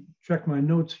see, check my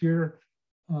notes here.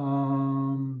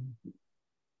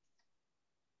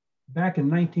 Back in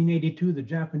 1982, the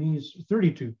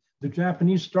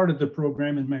Japanese started the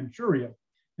program in Manchuria,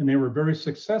 and they were very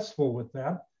successful with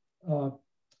that.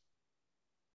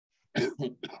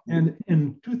 And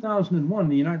in 2001,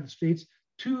 the United States,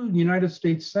 2 United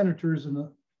States senators and a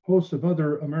host of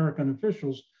other American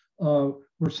officials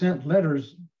were sent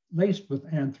letters laced with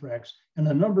anthrax, and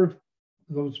a number of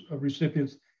those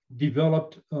recipients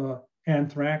developed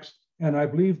anthrax, and I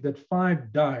believe that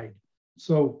 5 died.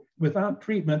 So without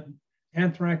treatment,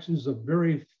 anthrax is a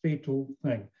very fatal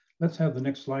thing. Let's have the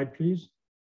next slide, please.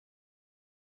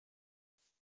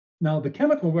 Now, the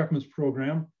chemical weapons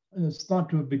program is thought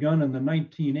to have begun in the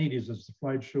 1980s, as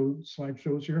the slide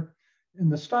shows here. In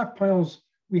the stockpiles,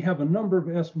 we have a number of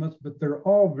estimates, but they're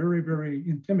all very, very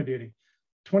intimidating.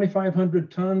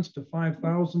 2,500 tons to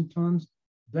 5,000 tons,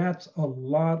 that's a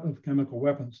lot of chemical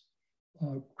weapons.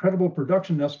 Credible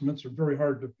production estimates are very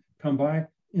hard to come by,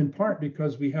 in part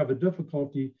because we have a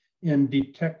difficulty in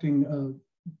detecting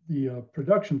the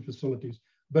production facilities.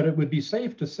 But it would be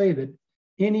safe to say that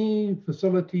any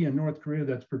facility in North Korea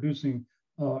that's producing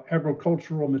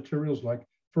agricultural materials like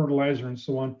fertilizer and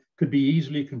so on could be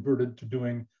easily converted to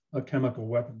doing chemical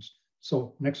weapons.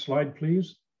 So next slide,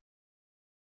 please.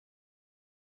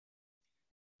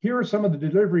 Here are some of the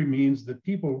delivery means that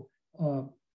people,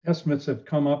 estimates have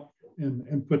come up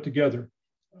and put together.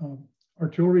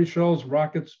 Artillery shells,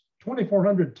 rockets,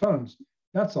 2,400 tons.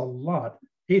 That's a lot.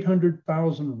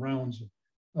 800,000 rounds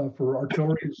for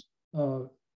artillery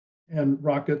and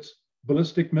rockets.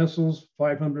 Ballistic missiles,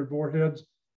 500 warheads.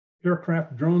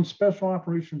 Aircraft, drones, special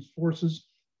operations forces.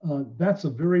 That's a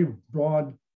very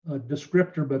broad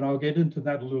descriptor, but I'll get into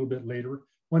that a little bit later.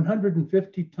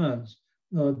 150 tons.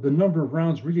 The number of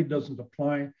rounds really doesn't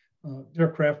apply.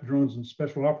 Aircraft, drones, and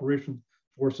special operations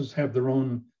forces have their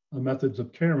own methods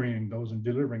of carrying those and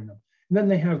delivering them. And then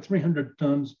they have 300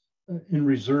 tons in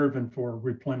reserve and for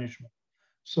replenishment.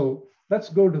 So let's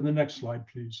go to the next slide,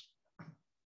 please.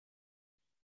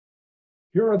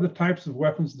 Here are the types of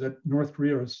weapons that North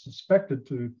Korea is suspected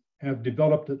to have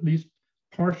developed at least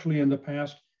partially in the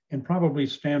past and probably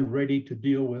stand ready to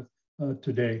deal with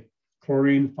today.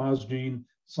 Chlorine, phosgene,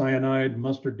 cyanide,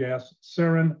 mustard gas,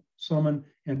 sarin, summon,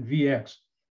 and VX.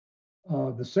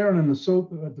 The sarin and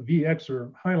the VX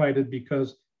are highlighted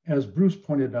because, as Bruce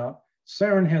pointed out,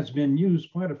 sarin has been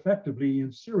used quite effectively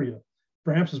in Syria.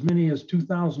 Perhaps as many as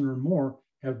 2,000 or more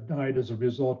have died as a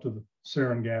result of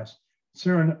sarin gas.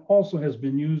 Sarin also has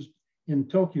been used in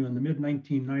Tokyo in the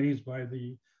mid-1990s by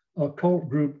the occult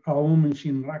group Aum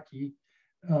Shinraki,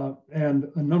 and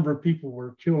a number of people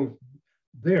were killed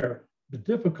there. The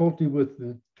difficulty with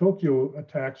the Tokyo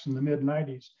attacks in the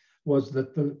mid-90s was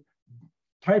that the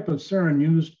type of sarin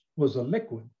used was a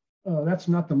liquid. That's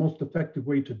not the most effective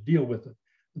way to deal with it.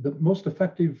 The most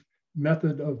effective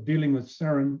method of dealing with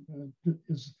sarin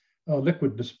is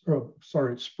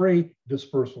spray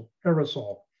dispersal,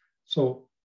 aerosol. So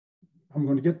I'm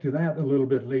going to get to that a little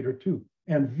bit later too.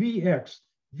 And VX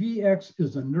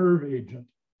is a nerve agent,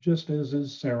 just as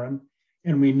is sarin.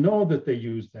 And we know that they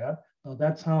use that.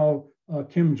 That's how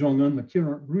Kim Jong-un, the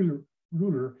current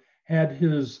ruler, had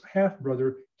his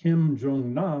half-brother, Kim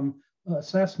Jong-nam,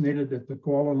 assassinated at the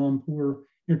Kuala Lumpur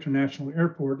International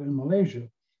Airport in Malaysia.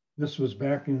 This was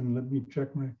back in, let me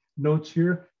check my notes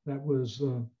here, that was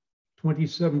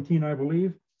 2017, I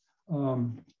believe.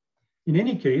 In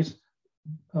any case,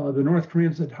 the North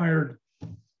Koreans had hired,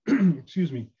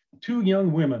 excuse me, 2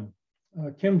 young women.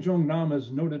 Kim Jong-nam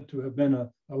is noted to have been a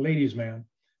ladies' man.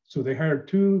 So they hired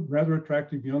 2 rather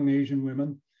attractive young Asian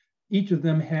women. Each of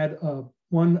them had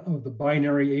one of the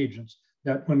binary agents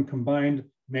that, when combined,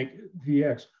 make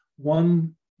VX.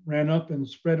 One ran up and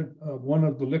spread one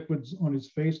of the liquids on his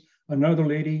face. Another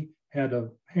lady had a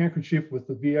handkerchief with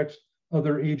the VX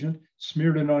other agent,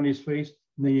 smeared it on his face,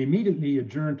 and they immediately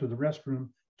adjourned to the restroom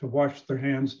to wash their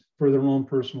hands for their own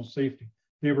personal safety.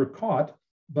 They were caught,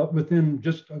 but within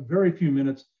just a very few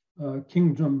minutes,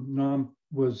 Kim Jong-nam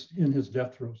was in his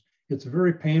death throes. It's a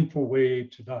very painful way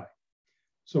to die.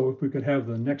 So if we could have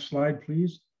the next slide,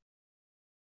 please.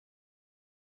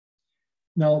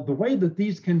 Now, the way that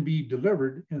these can be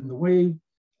delivered and the way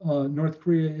North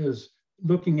Korea is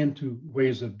looking into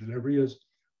ways of delivery is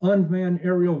unmanned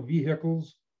aerial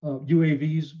vehicles,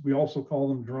 UAVs, we also call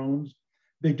them drones.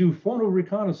 They do photo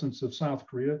reconnaissance of South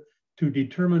Korea to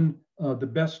determine the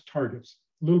best targets.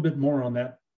 A little bit more on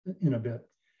that in a bit.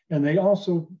 And they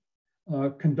also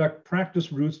conduct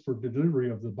practice routes for delivery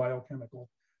of the biochemical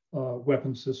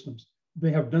weapon systems.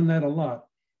 They have done that a lot.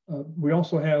 We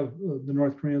also have the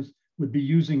North Koreans would be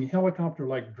using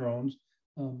helicopter-like drones.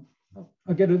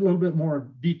 I'll get a little bit more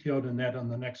detailed in that on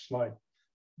the next slide.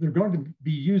 They're going to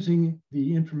be using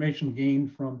the information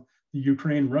gained from the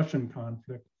Ukraine-Russian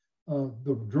conflict.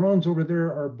 The drones over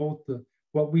there are both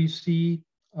what we see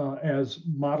as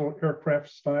model aircraft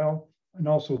style and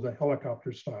also the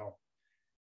helicopter style.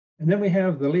 And then we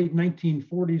have the late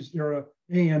 1940s era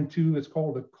AN-2, it's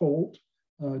called a Colt,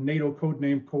 NATO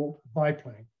codename Colt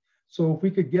biplane. So if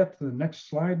we could get to the next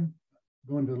slide,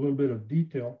 go into a little bit of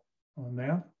detail on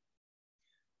that.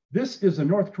 This is a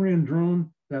North Korean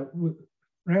drone that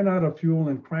ran out of fuel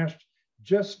and crashed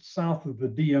just south of the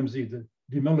DMZ, the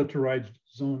demilitarized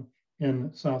zone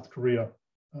in South Korea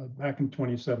back in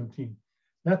 2017.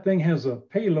 That thing has a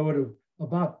payload of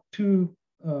about 2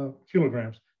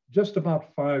 kilograms, just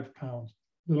about 5 pounds.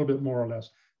 little bit more or less.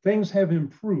 Things have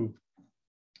improved.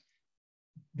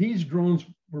 These drones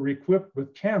were equipped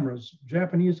with cameras,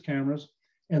 Japanese cameras,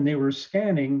 and they were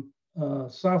scanning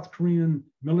South Korean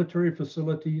military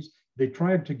facilities. They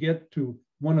tried to get to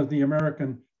one of the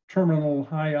American terminal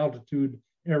high altitude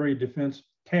area defense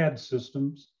TAD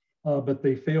systems, but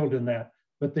they failed in that.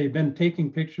 But they've been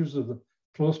taking pictures of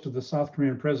close to the South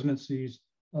Korean presidency's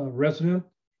residence,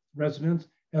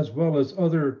 as well as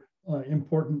other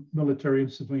important military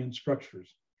and civilian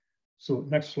structures. So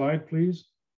next slide, please.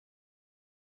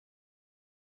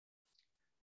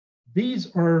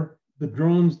 These are the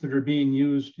drones that are being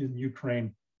used in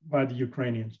Ukraine by the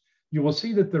Ukrainians. You will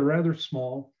see that they're rather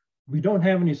small. We don't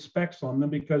have any specs on them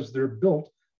because they're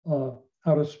built out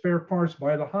of spare parts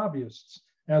by the hobbyists.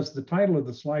 As the title of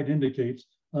the slide indicates,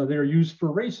 they're used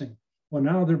for racing. Well,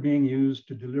 now they're being used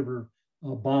to deliver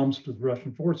bombs to the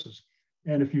Russian forces.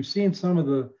 And if you've seen some of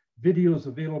the videos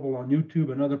available on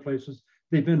YouTube and other places,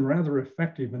 they've been rather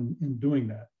effective in doing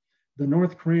that. The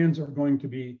North Koreans are going to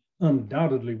be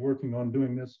undoubtedly working on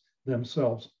doing this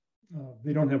themselves.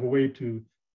 They don't have a way to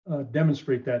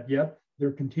demonstrate that yet.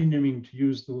 They're continuing to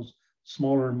use those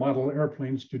smaller model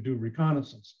airplanes to do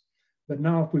reconnaissance. But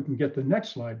now if we can get the next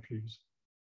slide, please.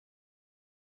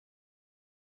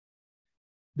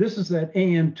 This is that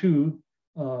AN-2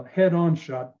 head-on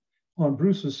shot. On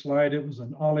Bruce's slide, it was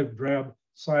an olive drab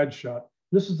side shot.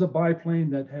 This is a biplane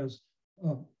that has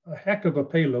a heck of a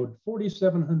payload,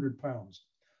 4,700 pounds.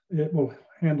 It will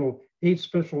handle 8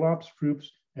 special ops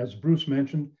troops, as Bruce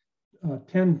mentioned,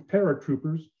 10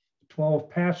 paratroopers, 12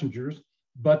 passengers.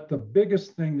 But the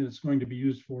biggest thing that it's going to be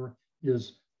used for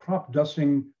is crop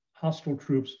dusting hostile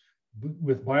troops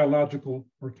with biological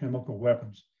or chemical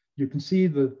weapons. You can see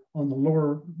on the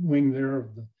lower wing there of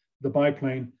the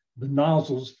biplane, the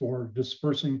nozzles for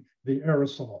dispersing the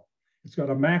aerosol. It's got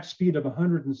a max speed of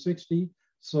 160,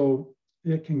 so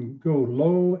it can go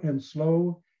low and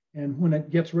slow. And when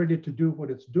it gets ready to do what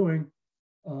it's doing,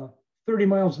 30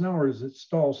 miles an hour is its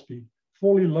stall speed.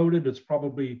 Fully loaded, it's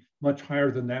probably much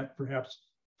higher than that, perhaps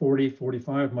 40,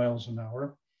 45 miles an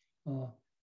hour.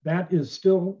 That is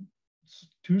still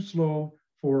too slow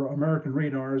for American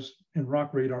radars and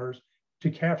rock radars to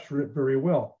capture it very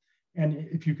well. And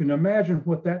if you can imagine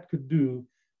what that could do,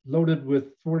 loaded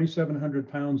with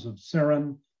 4,700 pounds of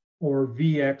sarin or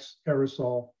VX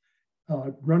aerosol,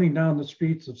 running down the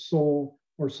streets of Seoul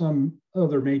or some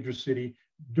other major city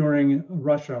during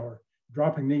rush hour,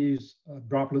 dropping these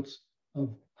droplets of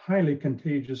highly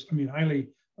contagious, highly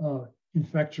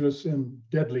infectious and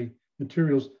deadly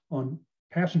materials on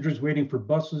passengers waiting for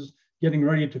buses, getting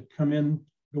ready to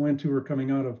go into or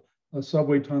coming out of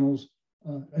subway tunnels,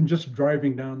 and just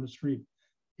driving down the street.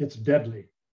 It's deadly.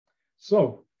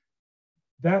 So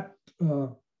that,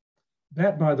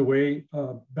 by the way,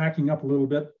 backing up a little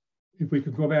bit, if we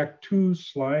could go back 2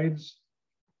 slides,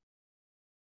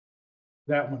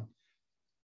 that one.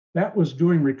 That was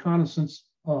doing reconnaissance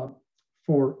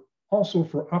also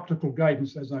for optical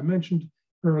guidance, as I mentioned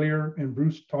earlier, and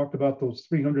Bruce talked about those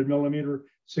 300 millimeter,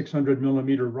 600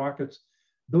 millimeter rockets.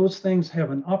 Those things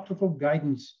have an optical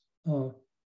guidance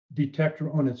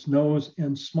detector on its nose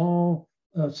and small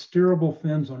steerable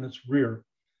fins on its rear.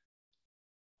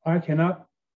 I cannot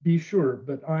be sure,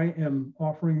 but I am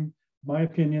offering my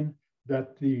opinion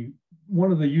that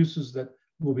one of the uses that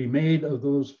will be made of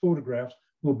those photographs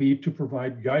will be to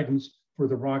provide guidance for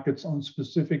the rockets on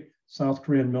specific South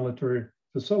Korean military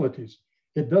facilities.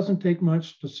 It doesn't take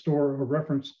much to store a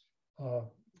reference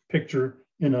picture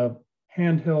in a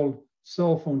handheld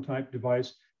cell phone type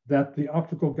device that the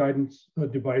optical guidance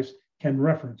device can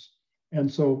reference.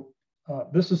 And so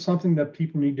this is something that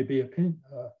people need to be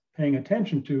paying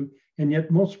attention to. And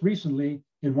yet most recently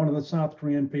in one of the South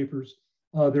Korean papers,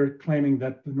 they're claiming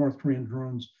that the North Korean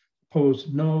drones pose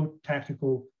no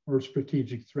tactical or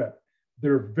strategic threat.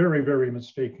 They're very, very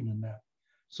mistaken in that.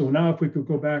 So now if we could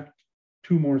go back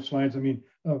 2 more slides,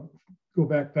 go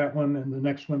back that one and the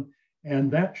next one, and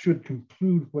that should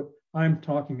conclude what I'm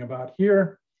talking about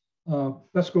here.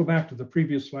 Let's go back to the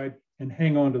previous slide and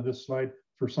hang on to this slide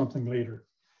for something later.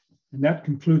 And that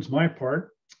concludes my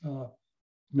part.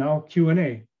 Now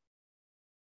Q&A.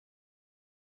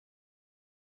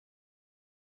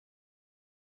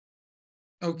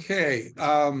 Okay,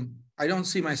 I don't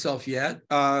see myself yet,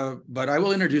 but I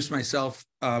will introduce myself.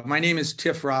 My name is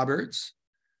Tiff Roberts.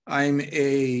 I'm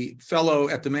a fellow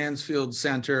at the Mansfield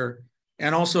Center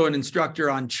and also an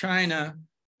instructor on China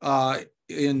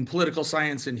in political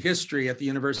science and history at the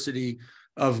University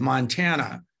of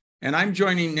Montana. And I'm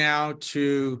joining now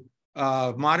to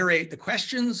moderate the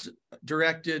questions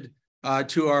directed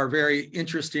to our very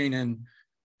interesting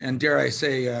and dare I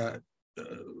say,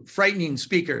 frightening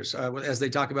speakers as they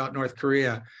talk about North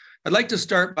Korea. I'd like to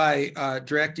start by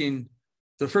directing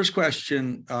the first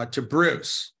question to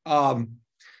Bruce.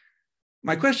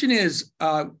 My question is,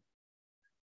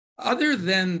 other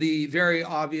than the very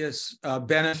obvious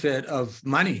benefit of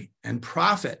money and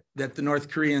profit that the North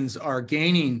Koreans are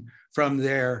gaining from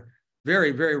their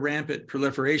very, very rampant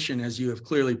proliferation, as you have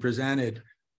clearly presented,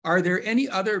 are there any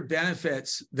other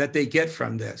benefits that they get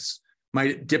from this,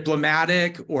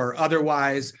 diplomatic or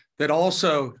otherwise, that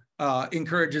also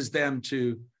encourages them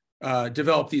to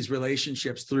develop these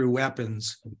relationships through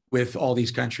weapons with all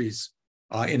these countries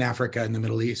in Africa and the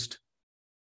Middle East?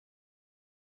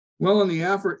 Well, in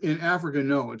Africa,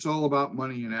 no, it's all about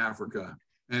money in Africa.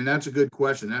 And that's a good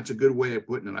question. That's a good way of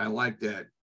putting it. I like that.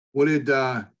 What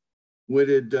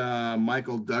did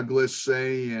Michael Douglas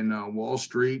say in Wall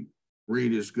Street?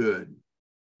 Greed is good,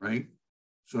 right?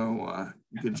 So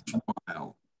you can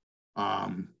smile.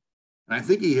 And I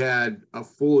think he had a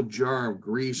full jar of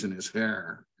grease in his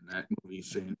hair in that movie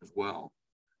scene as well.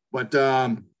 But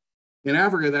in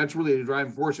Africa, that's really the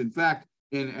driving force. In fact,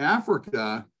 in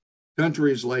Africa,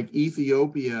 countries like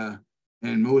Ethiopia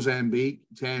and Mozambique,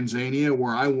 Tanzania,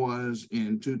 where I was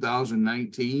in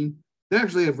 2019, they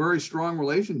actually have very strong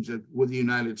relationships with the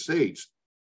United States.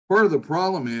 Part of the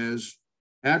problem is,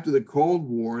 after the Cold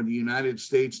War, the United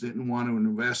States didn't want to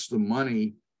invest the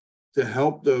money to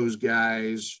help those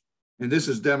guys. And this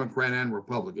is Democrat and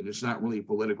Republican. It's not really a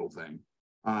political thing.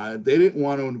 They didn't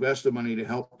want to invest the money to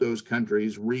help those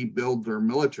countries rebuild their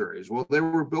militaries. Well, they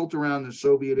were built around the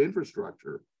Soviet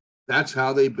infrastructure. That's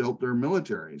how they built their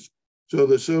militaries. So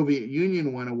the Soviet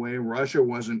Union went away. Russia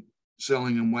wasn't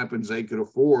selling them weapons they could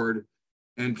afford.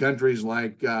 And countries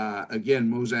like, again,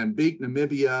 Mozambique,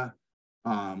 Namibia,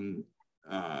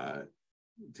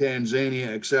 Tanzania,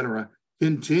 et cetera,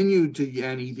 and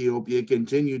Ethiopia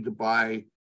continued to buy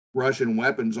Russian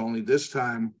weapons, only this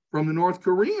time from the North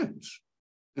Koreans.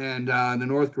 And the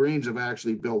North Koreans have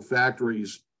actually built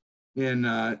factories in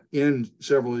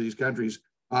several of these countries.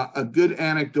 A good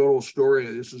anecdotal story,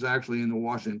 this is actually in the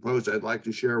Washington Post, I'd like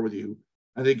to share with you.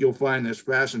 I think you'll find this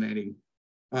fascinating.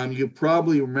 You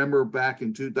probably remember back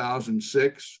in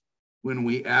 2006 when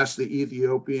we asked the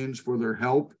Ethiopians for their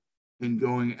help in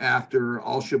going after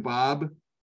Al-Shabaab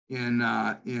in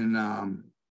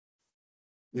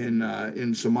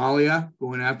Somalia,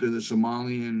 going after the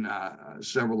Somalian,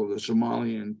 several of the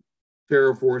Somalian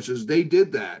terror forces. They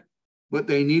did that, but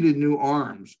they needed new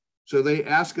arms. So they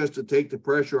asked us to take the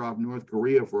pressure off North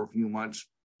Korea for a few months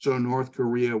so North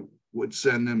Korea would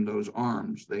send them those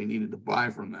arms they needed to buy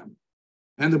from them.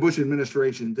 And the Bush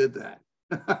administration did that.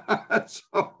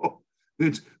 So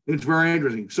it's very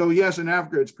interesting. So yes, in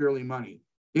Africa, it's purely money.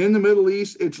 In the Middle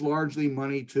East, it's largely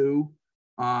money too.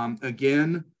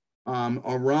 Again,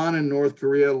 Iran and North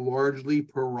Korea, largely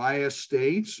pariah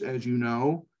states, as you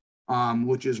know,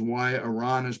 which is why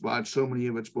Iran has bought so many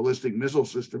of its ballistic missile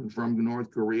systems from North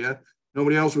Korea.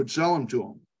 Nobody else would sell them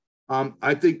to them.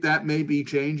 I think that may be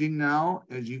changing now.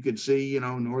 As you can see,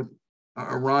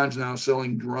 Iran's now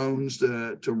selling drones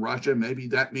to Russia. Maybe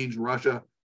that means Russia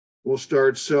will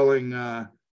start selling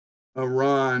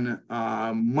Iran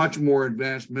much more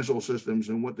advanced missile systems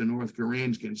than what the North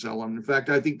Koreans can sell them. In fact,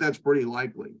 I think that's pretty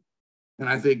likely. And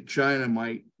I think China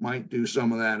might do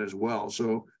some of that as well.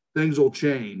 So things will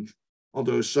change,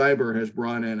 although cyber has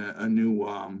brought in a new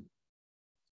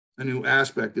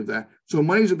aspect of that. So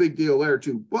money's a big deal there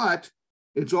too. But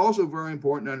it's also very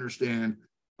important to understand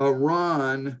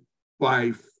Iran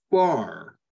by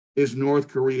far is North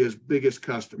Korea's biggest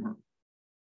customer.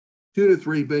 $2 to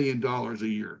 $3 billion a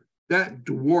year. That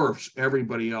dwarfs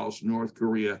everybody else North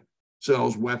Korea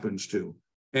sells weapons to.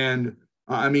 And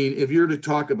I mean, if you're to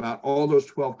talk about all those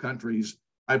 12 countries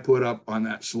I put up on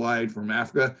that slide from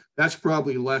Africa, that's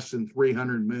probably less than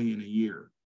 300 million a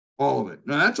year, all of it.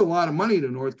 Now, that's a lot of money to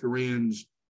North Koreans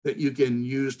that you can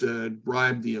use to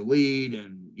bribe the elite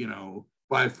and,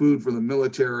 buy food for the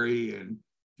military and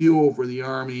fuel for the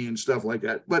army and stuff like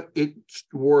that. But it's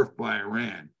dwarfed by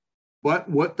Iran. But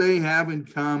what they have in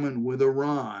common with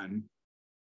Iran,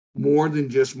 more than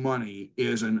just money,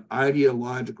 is an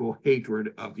ideological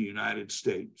hatred of the United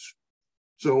States.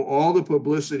 So all the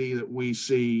publicity that we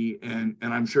see, and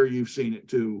I'm sure you've seen it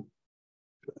too,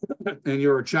 and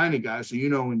you're a China guy, so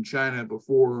in China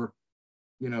before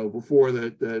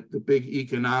the big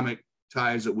economic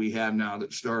ties that we have now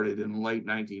that started in the late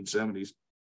 1970s,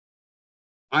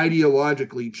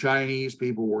 ideologically, Chinese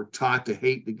people were taught to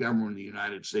hate the government of the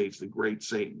United States, the great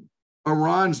Satan.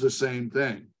 Iran's the same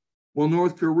thing. Well,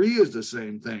 North Korea is the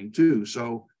same thing too.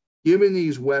 So giving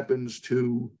these weapons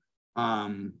to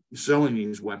selling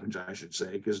these weapons, I should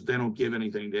say, because they don't give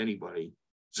anything to anybody.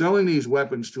 Selling these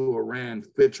weapons to Iran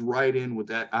fits right in with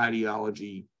that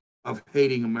ideology of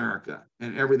hating America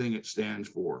and everything it stands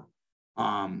for.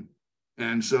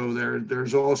 And so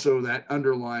there's also that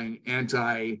underlying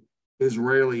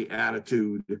anti-Israeli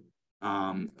attitude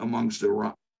amongst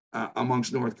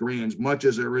North Koreans, much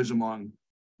as there is among,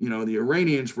 the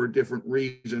Iranians for different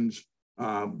reasons,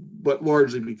 but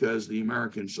largely because the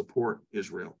Americans support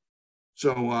Israel.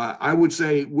 So I would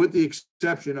say, with the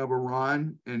exception of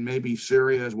Iran and maybe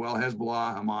Syria as well,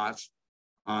 Hezbollah, Hamas,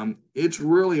 it's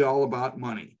really all about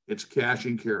money. It's cash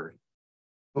and carry.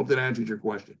 Hope that answers your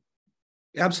question.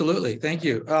 Absolutely. Thank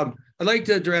you. I'd like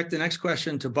to direct the next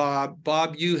question to Bob.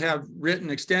 Bob, you have written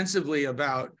extensively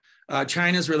about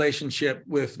China's relationship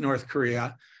with North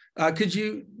Korea. Could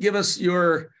you give us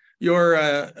your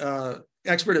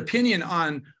expert opinion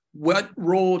on what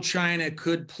role China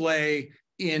could play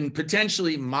in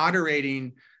potentially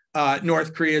moderating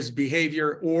North Korea's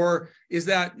behavior, or is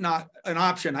that not an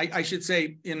option? I should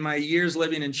say, in my years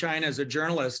living in China as a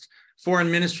journalist,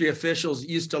 foreign ministry officials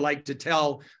used to like to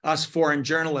tell us foreign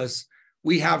journalists,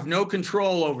 we have no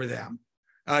control over them.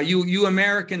 You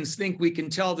Americans think we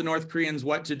can tell the North Koreans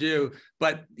what to do,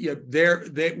 but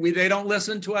they don't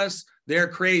listen to us. They're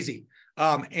crazy.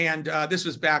 And this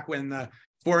was back when the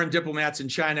foreign diplomats in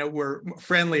China were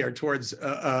friendlier towards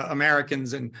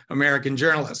Americans and American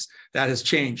journalists. That has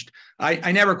changed.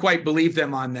 I never quite believed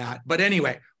them on that. But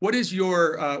anyway, what do you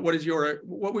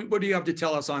have to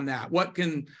tell us on that?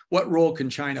 What role can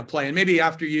China play? And maybe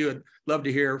after you, I'd love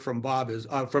to hear from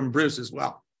from Bruce as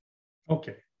well.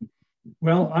 Okay.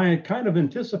 Well, I kind of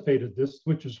anticipated this,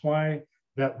 which is why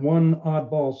that one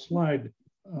oddball slide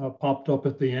popped up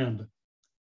at the end.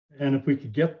 And if we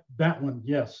could get that one,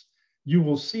 yes. You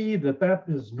will see that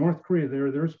is North Korea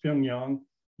there. There's Pyongyang.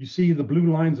 You see the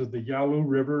blue lines of the Yalu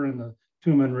River and the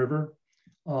Tumen River.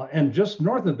 And just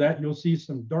north of that, you'll see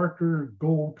some darker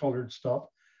gold-colored stuff.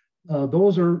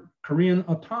 Those are Korean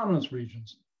autonomous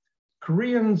regions.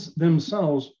 Koreans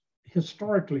themselves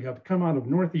historically have come out of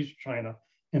northeast China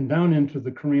and down into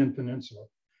the Korean peninsula.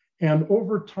 And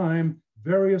over time,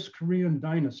 various Korean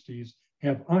dynasties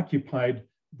have occupied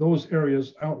those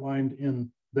areas outlined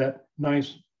in that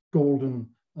nice golden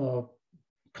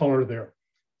color there.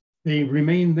 They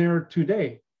remain there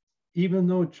today, even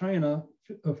though China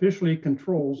officially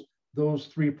controls those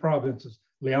three provinces,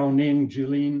 Liaoning,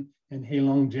 Jilin, and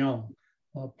Heilongjiang.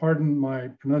 Pardon my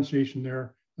pronunciation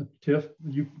there, Tiff,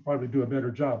 you probably do a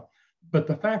better job. But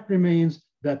the fact remains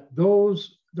that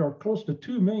there are close to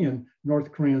 2 million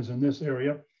North Koreans in this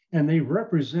area, and they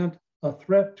represent a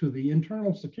threat to the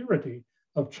internal security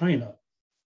of China.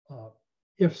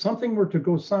 If something were to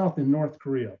go south in North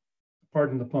Korea,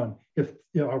 pardon the pun,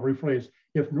 I'll rephrase,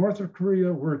 if North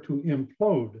Korea were to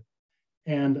implode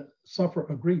and suffer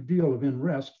a great deal of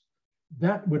unrest,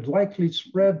 that would likely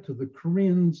spread to the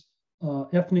Koreans,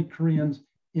 ethnic Koreans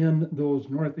in those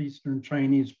northeastern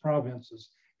Chinese provinces.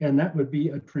 And that would be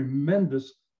a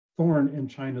tremendous thorn in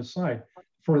China's side.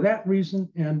 For that reason,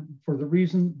 and for the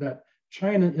reason that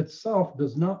China itself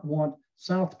does not want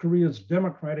South Korea's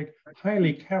democratic,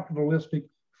 highly capitalistic,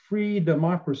 free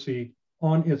democracy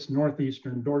on its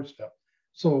northeastern doorstep.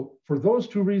 So for those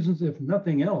two reasons, if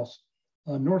nothing else,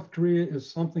 North Korea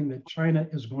is something that China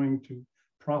is going to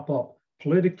prop up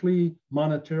politically,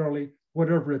 monetarily,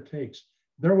 whatever it takes.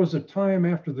 There was a time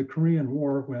after the Korean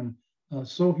War when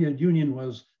Soviet Union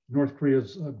was North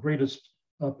Korea's greatest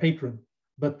patron,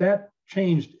 but that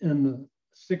changed in the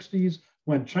 60s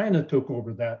when China took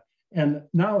over that. And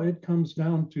now it comes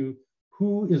down to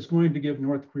who is going to give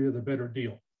North Korea the better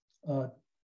deal.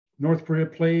 North Korea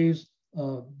plays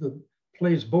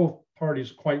both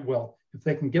parties quite well. If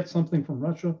they can get something from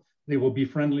Russia, they will be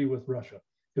friendly with Russia.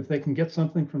 If they can get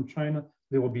something from China,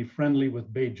 they will be friendly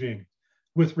with Beijing.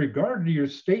 With regard to your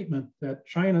statement that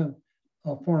China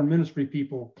foreign ministry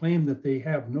people claim that they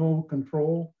have no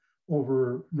control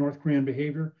over North Korean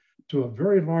behavior, to a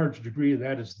very large degree,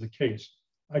 that is the case.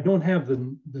 I don't have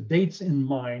the dates in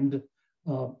mind,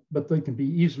 but they can be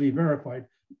easily verified.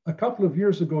 A couple of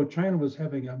years ago, China was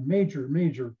having a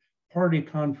major party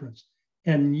conference,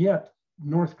 and yet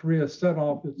North Korea set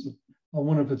off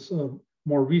one of its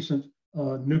more recent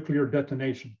nuclear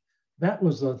detonation. That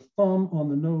was a thumb on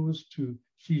the nose to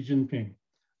Xi Jinping,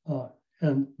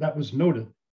 and that was noted.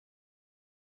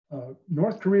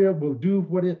 North Korea will do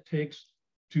what it takes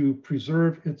to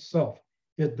preserve itself.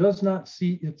 It does not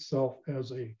see itself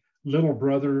as a little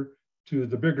brother to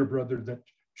the bigger brother that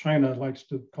China likes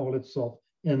to call itself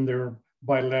in their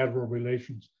bilateral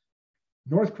relations.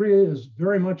 North Korea is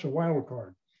very much a wild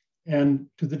card. And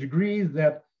to the degree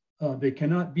that They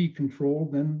cannot be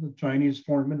controlled, and the Chinese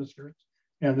foreign ministers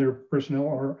and their personnel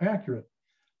are accurate.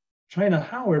 China,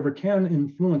 however, can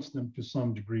influence them to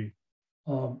some degree.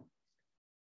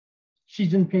 Xi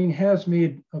Jinping has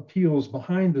made appeals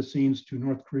behind the scenes to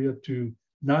North Korea to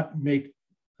not make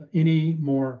any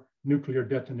more nuclear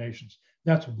detonations.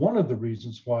 That's one of the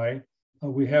reasons why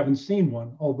we haven't seen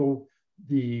one, although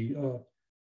the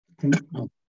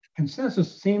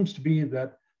consensus seems to be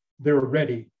that they're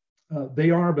ready.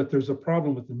 They are, but there's a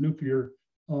problem with the nuclear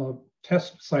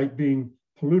test site being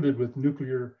polluted with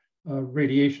nuclear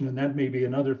radiation, and that may be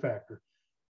another factor.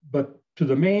 But to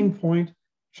the main point,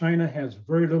 China has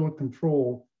very little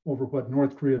control over what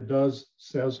North Korea does,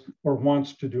 says, or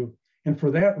wants to do. And for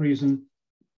that reason,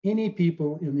 any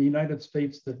people in the United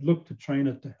States that look to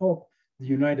China to help the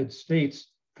United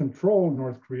States control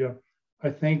North Korea, I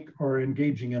think are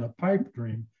engaging in a pipe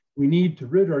dream. We need to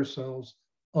rid ourselves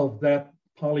of that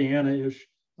Pollyanna-ish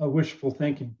wishful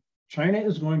thinking. China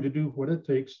is going to do what it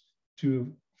takes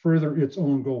to further its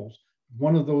own goals.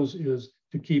 One of those is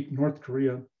to keep North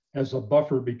Korea as a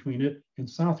buffer between it and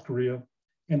South Korea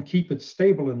and keep it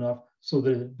stable enough so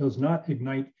that it does not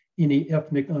ignite any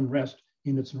ethnic unrest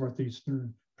in its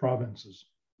northeastern provinces.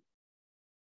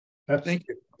 Thank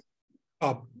you.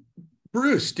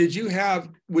 Bruce,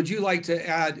 would you like to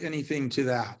add anything to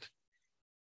that?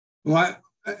 Well,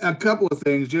 a couple of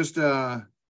things, just, I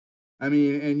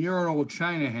mean, and you're an old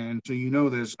China hand, so you know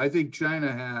this. I think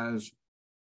China has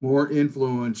more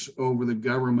influence over the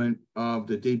government of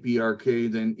the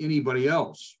DPRK than anybody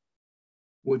else,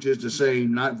 which is to say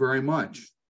not very much.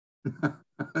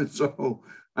 So,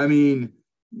 I mean,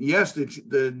 yes,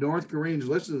 the North Koreans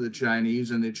listen to the Chinese,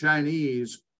 and the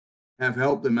Chinese have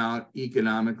helped them out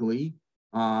economically.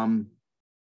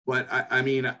 But I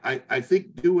mean, I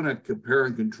think doing a compare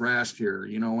and contrast here,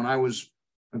 you know, when I was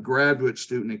a graduate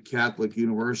student at Catholic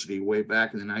University way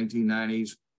back in the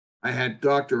 1990s, I had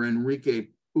Dr. Enrique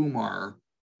Umar,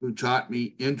 who taught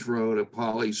me intro to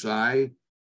poli-sci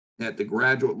at the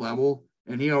graduate level.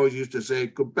 And he always used to say,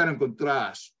 compare and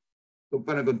contrast,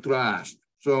 compare and contrast.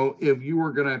 So if you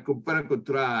were going to compare and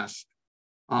contrast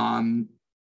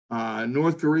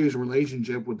North Korea's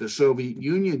relationship with the Soviet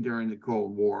Union during the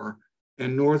Cold War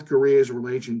and North Korea's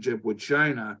relationship with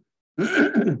China,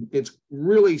 it's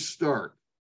really stark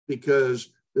because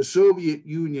the Soviet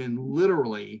Union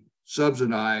literally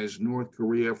subsidized North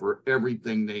Korea for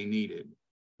everything they needed.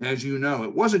 As you know,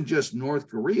 it wasn't just North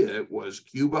Korea, it was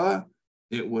Cuba,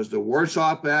 it was the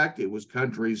Warsaw Pact, it was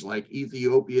countries like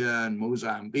Ethiopia and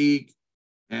Mozambique.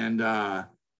 And,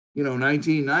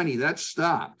 1990, that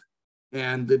stopped.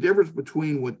 And the difference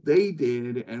between what they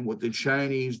did and what the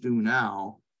Chinese do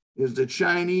now is the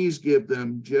Chinese give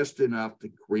them just enough to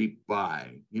creep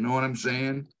by. You know what I'm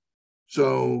saying?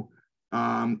 So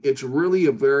it's really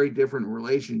a very different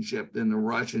relationship than the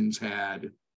Russians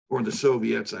had, or the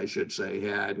Soviets, I should say,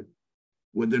 had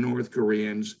with the North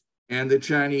Koreans. And the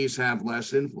Chinese have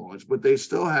less influence, but they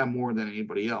still have more than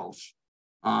anybody else.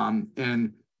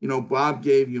 Bob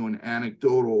gave you an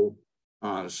anecdotal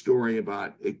story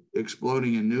about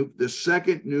exploding a nuke. The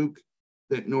second nuke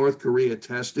that North Korea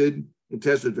tested, it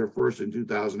tested their first in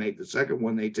 2008. The second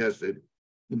one they tested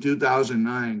in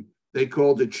 2009, they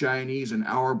called the Chinese an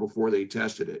hour before they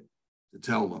tested it to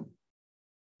tell them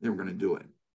they were going to do it.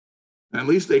 At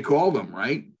least they called them,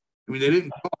 right? I mean, they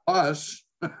didn't call us.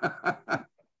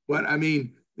 But I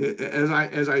mean,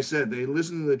 as I said, they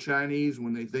listen to the Chinese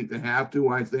when they think they have to,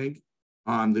 I think.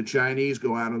 The Chinese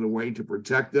go out of the way to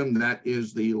protect them. That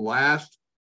is the last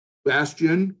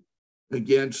bastion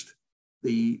against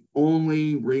the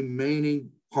only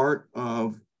remaining part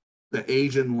of the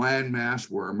Asian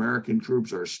landmass where American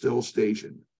troops are still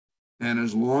stationed. And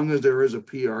as long as there is a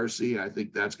PRC, I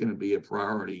think that's going to be a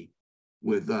priority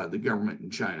with the government in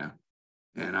China.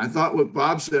 And I thought what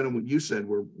Bob said and what you said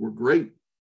were great.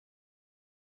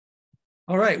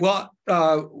 All right. Well,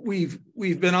 we've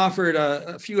been offered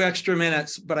a few extra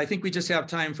minutes, but I think we just have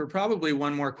time for probably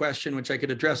one more question, which I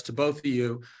could address to both of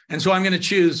you. And so I'm going to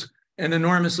choose an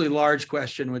enormously large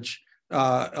question, which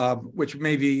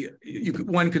maybe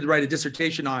one could write a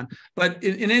dissertation on. But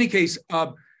in any case,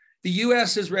 the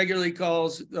U.S. has regularly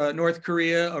calls North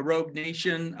Korea a rogue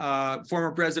nation.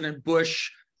 Former President Bush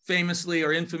famously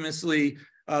or infamously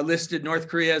listed North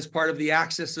Korea as part of the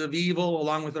axis of evil,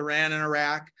 along with Iran and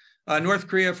Iraq. North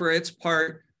Korea, for its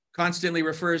part, constantly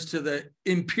refers to the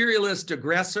imperialist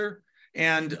aggressor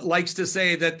and likes to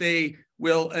say that they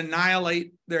will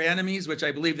annihilate their enemies, which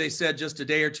I believe they said just a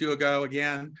day or two ago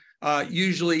again,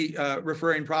 usually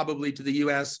referring probably to the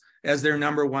U.S. as their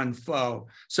number one foe.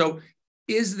 So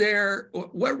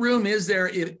what room is there,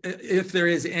 if there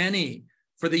is any,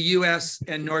 for the US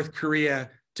and North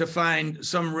Korea to find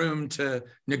some room to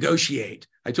negotiate?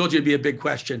 I told you it'd be a big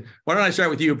question. Why don't I start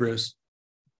with you, Bruce?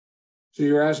 So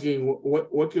you're asking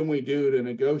what can we do to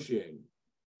negotiate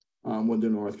with the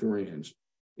North Koreans?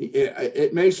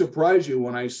 It may surprise you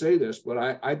when I say this,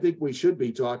 but I think we should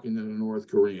be talking to the North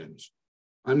Koreans.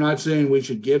 I'm not saying we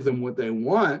should give them what they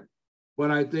want, but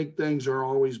I think things are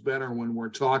always better when we're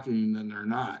talking than they're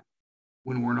not,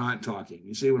 when we're not talking.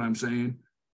 You see what I'm saying?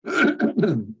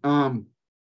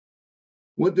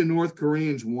 What the North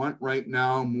Koreans want right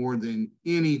now more than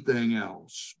anything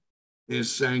else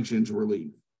is sanctions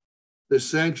relief. The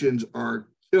sanctions are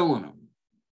killing them.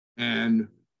 And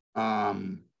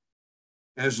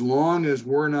as long as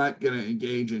we're not going to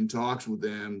engage in talks with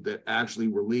them that actually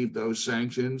relieve those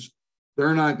sanctions,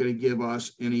 they're not going to give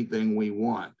us anything we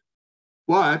want.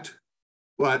 But,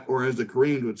 or as the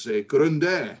Koreans would say,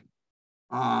 kurunde.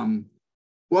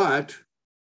 But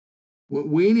what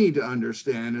we need to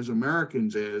understand as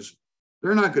Americans is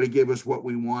they're not going to give us what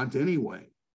we want anyway.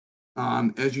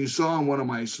 As you saw in one of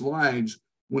my slides,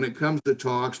 when it comes to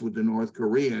talks with the North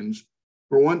Koreans,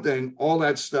 for one thing, all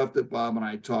that stuff that Bob and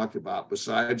I talked about,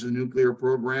 besides the nuclear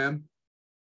program,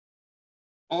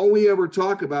 all we ever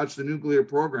talk about is the nuclear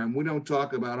program. We don't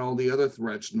talk about all the other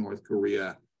threats North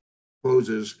Korea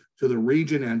poses to the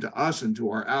region and to us and to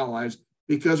our allies,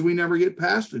 because we never get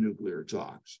past the nuclear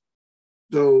talks.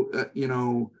 So,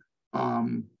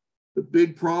 the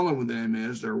big problem with them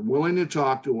is they're willing to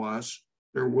talk to us.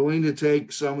 They're willing to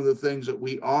take some of the things that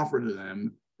we offer to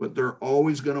them, but they're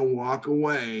always going to walk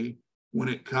away when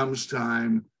it comes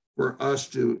time for us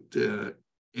to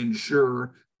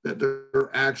ensure that they're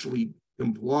actually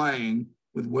complying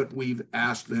with what we've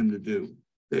asked them to do.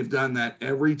 They've done that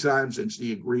every time since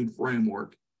the agreed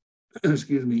framework,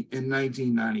 excuse me, in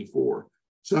 1994.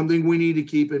 Something we need to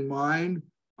keep in mind.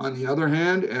 On the other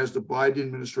hand, as the Biden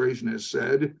administration has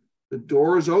said, the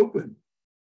door is open.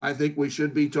 I think we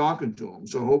should be talking to them.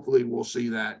 So hopefully we'll see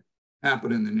that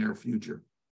happen in the near future.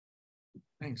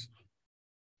 Thanks.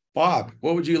 Bob,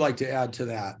 what would you like to add to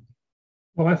that?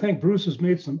 Well, I think Bruce has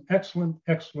made some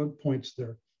excellent points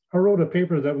there. I wrote a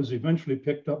paper that was eventually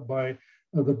picked up by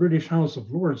the British House of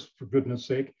Lords, for goodness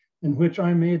sake, in which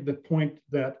I made the point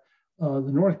that the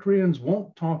North Koreans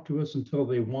won't talk to us until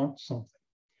they want something.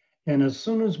 And as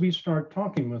soon as we start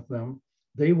talking with them,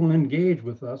 they will engage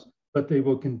with us, but they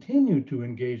will continue to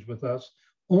engage with us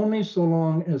only so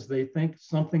long as they think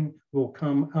something will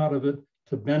come out of it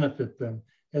to benefit them.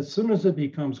 As soon as it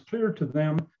becomes clear to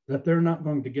them that they're not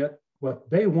going to get what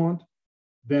they want,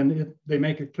 then they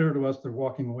make it clear to us they're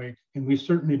walking away, and we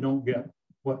certainly don't get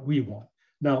what we want.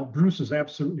 Now, Bruce is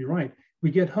absolutely right.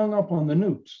 We get hung up on the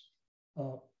nukes.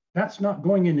 That's not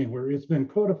going anywhere. It's been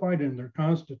codified in their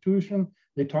constitution.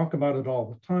 They talk about it all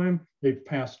the time. They've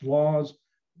passed laws.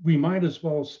 We might as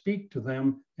well speak to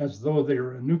them as though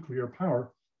they're a nuclear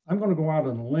power. I'm going to go out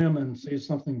on a limb and say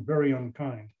something very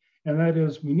unkind, and that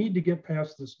is we need to get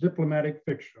past this diplomatic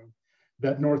fiction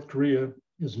that North Korea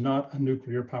is not a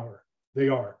nuclear power. They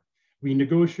are. We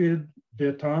negotiated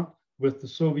détente with the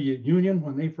Soviet Union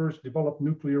when they first developed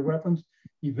nuclear weapons.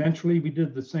 Eventually, we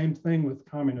did the same thing with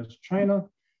communist China.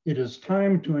 It is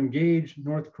time to engage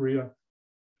North Korea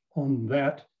on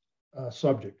that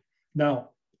subject. Now,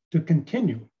 to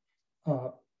continue,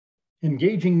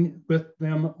 engaging with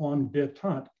them on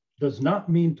détente does not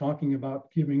mean talking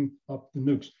about giving up the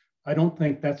nukes. I don't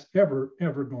think that's ever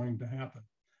going to happen.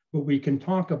 But we can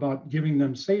talk about giving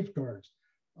them safeguards.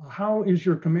 How is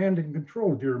your command and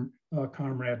control, dear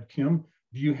Comrade Kim?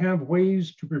 Do you have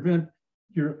ways to prevent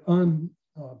your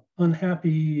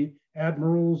unhappy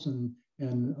admirals and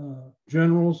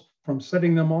generals from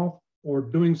setting them off or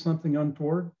doing something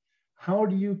untoward? How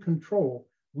do you control?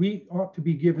 We ought to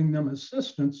be giving them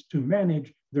assistance to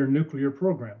manage their nuclear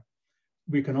program.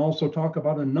 We can also talk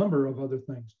about a number of other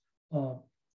things.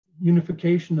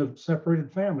 Unification of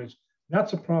separated families.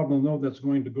 That's a problem, though, that's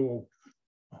going to go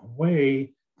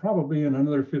away probably in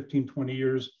another 15, 20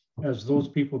 years as those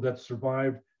people that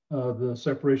survived the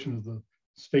separation of the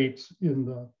states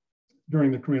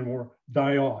during the Korean War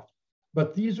die off.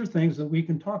 But these are things that we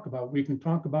can talk about. We can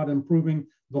talk about improving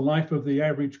the life of the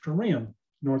average Korean,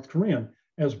 North Korean.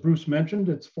 As Bruce mentioned,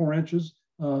 it's 4 inches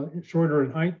shorter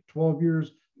in height, 12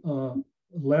 years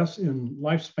less in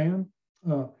lifespan.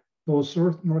 Those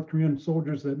North Korean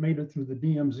soldiers that made it through the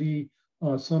DMZ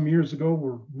some years ago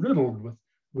were riddled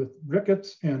with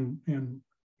rickets and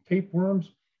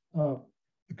tapeworms.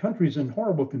 The country's in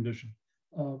horrible condition.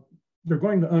 They're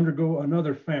going to undergo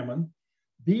another famine.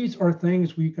 These are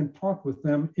things we can talk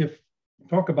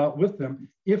about with them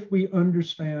if we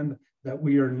understand that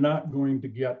we are not going to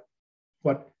get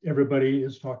what everybody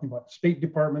is talking about. State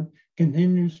Department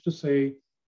continues to say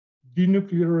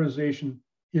denuclearization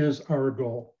is our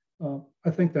goal. I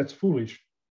think that's foolish.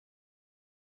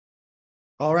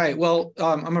 All right. Well,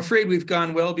 I'm afraid we've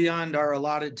gone well beyond our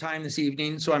allotted time this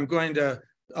evening, so I'm going to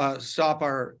stop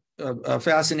our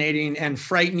fascinating and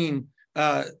frightening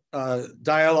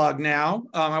dialogue now.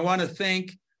 I want to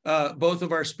thank both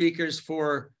of our speakers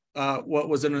for what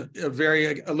was a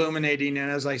very illuminating and,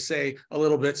 as I say, a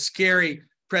little bit scary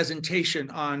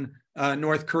presentation on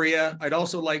North Korea. I'd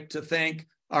also like to thank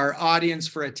our audience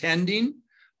for attending.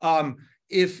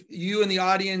 If you in the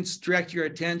audience direct your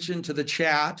attention to the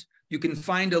chat, you can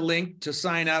find a link to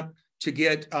sign up to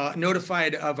get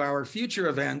notified of our future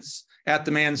events at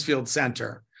the Mansfield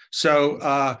Center.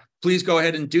 So please go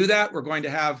ahead and do that. We're going to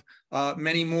have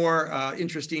many more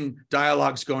interesting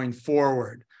dialogues going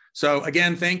forward. So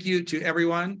again, thank you to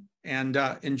everyone, and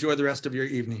enjoy the rest of your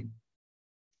evening.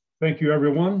 Thank you,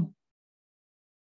 everyone.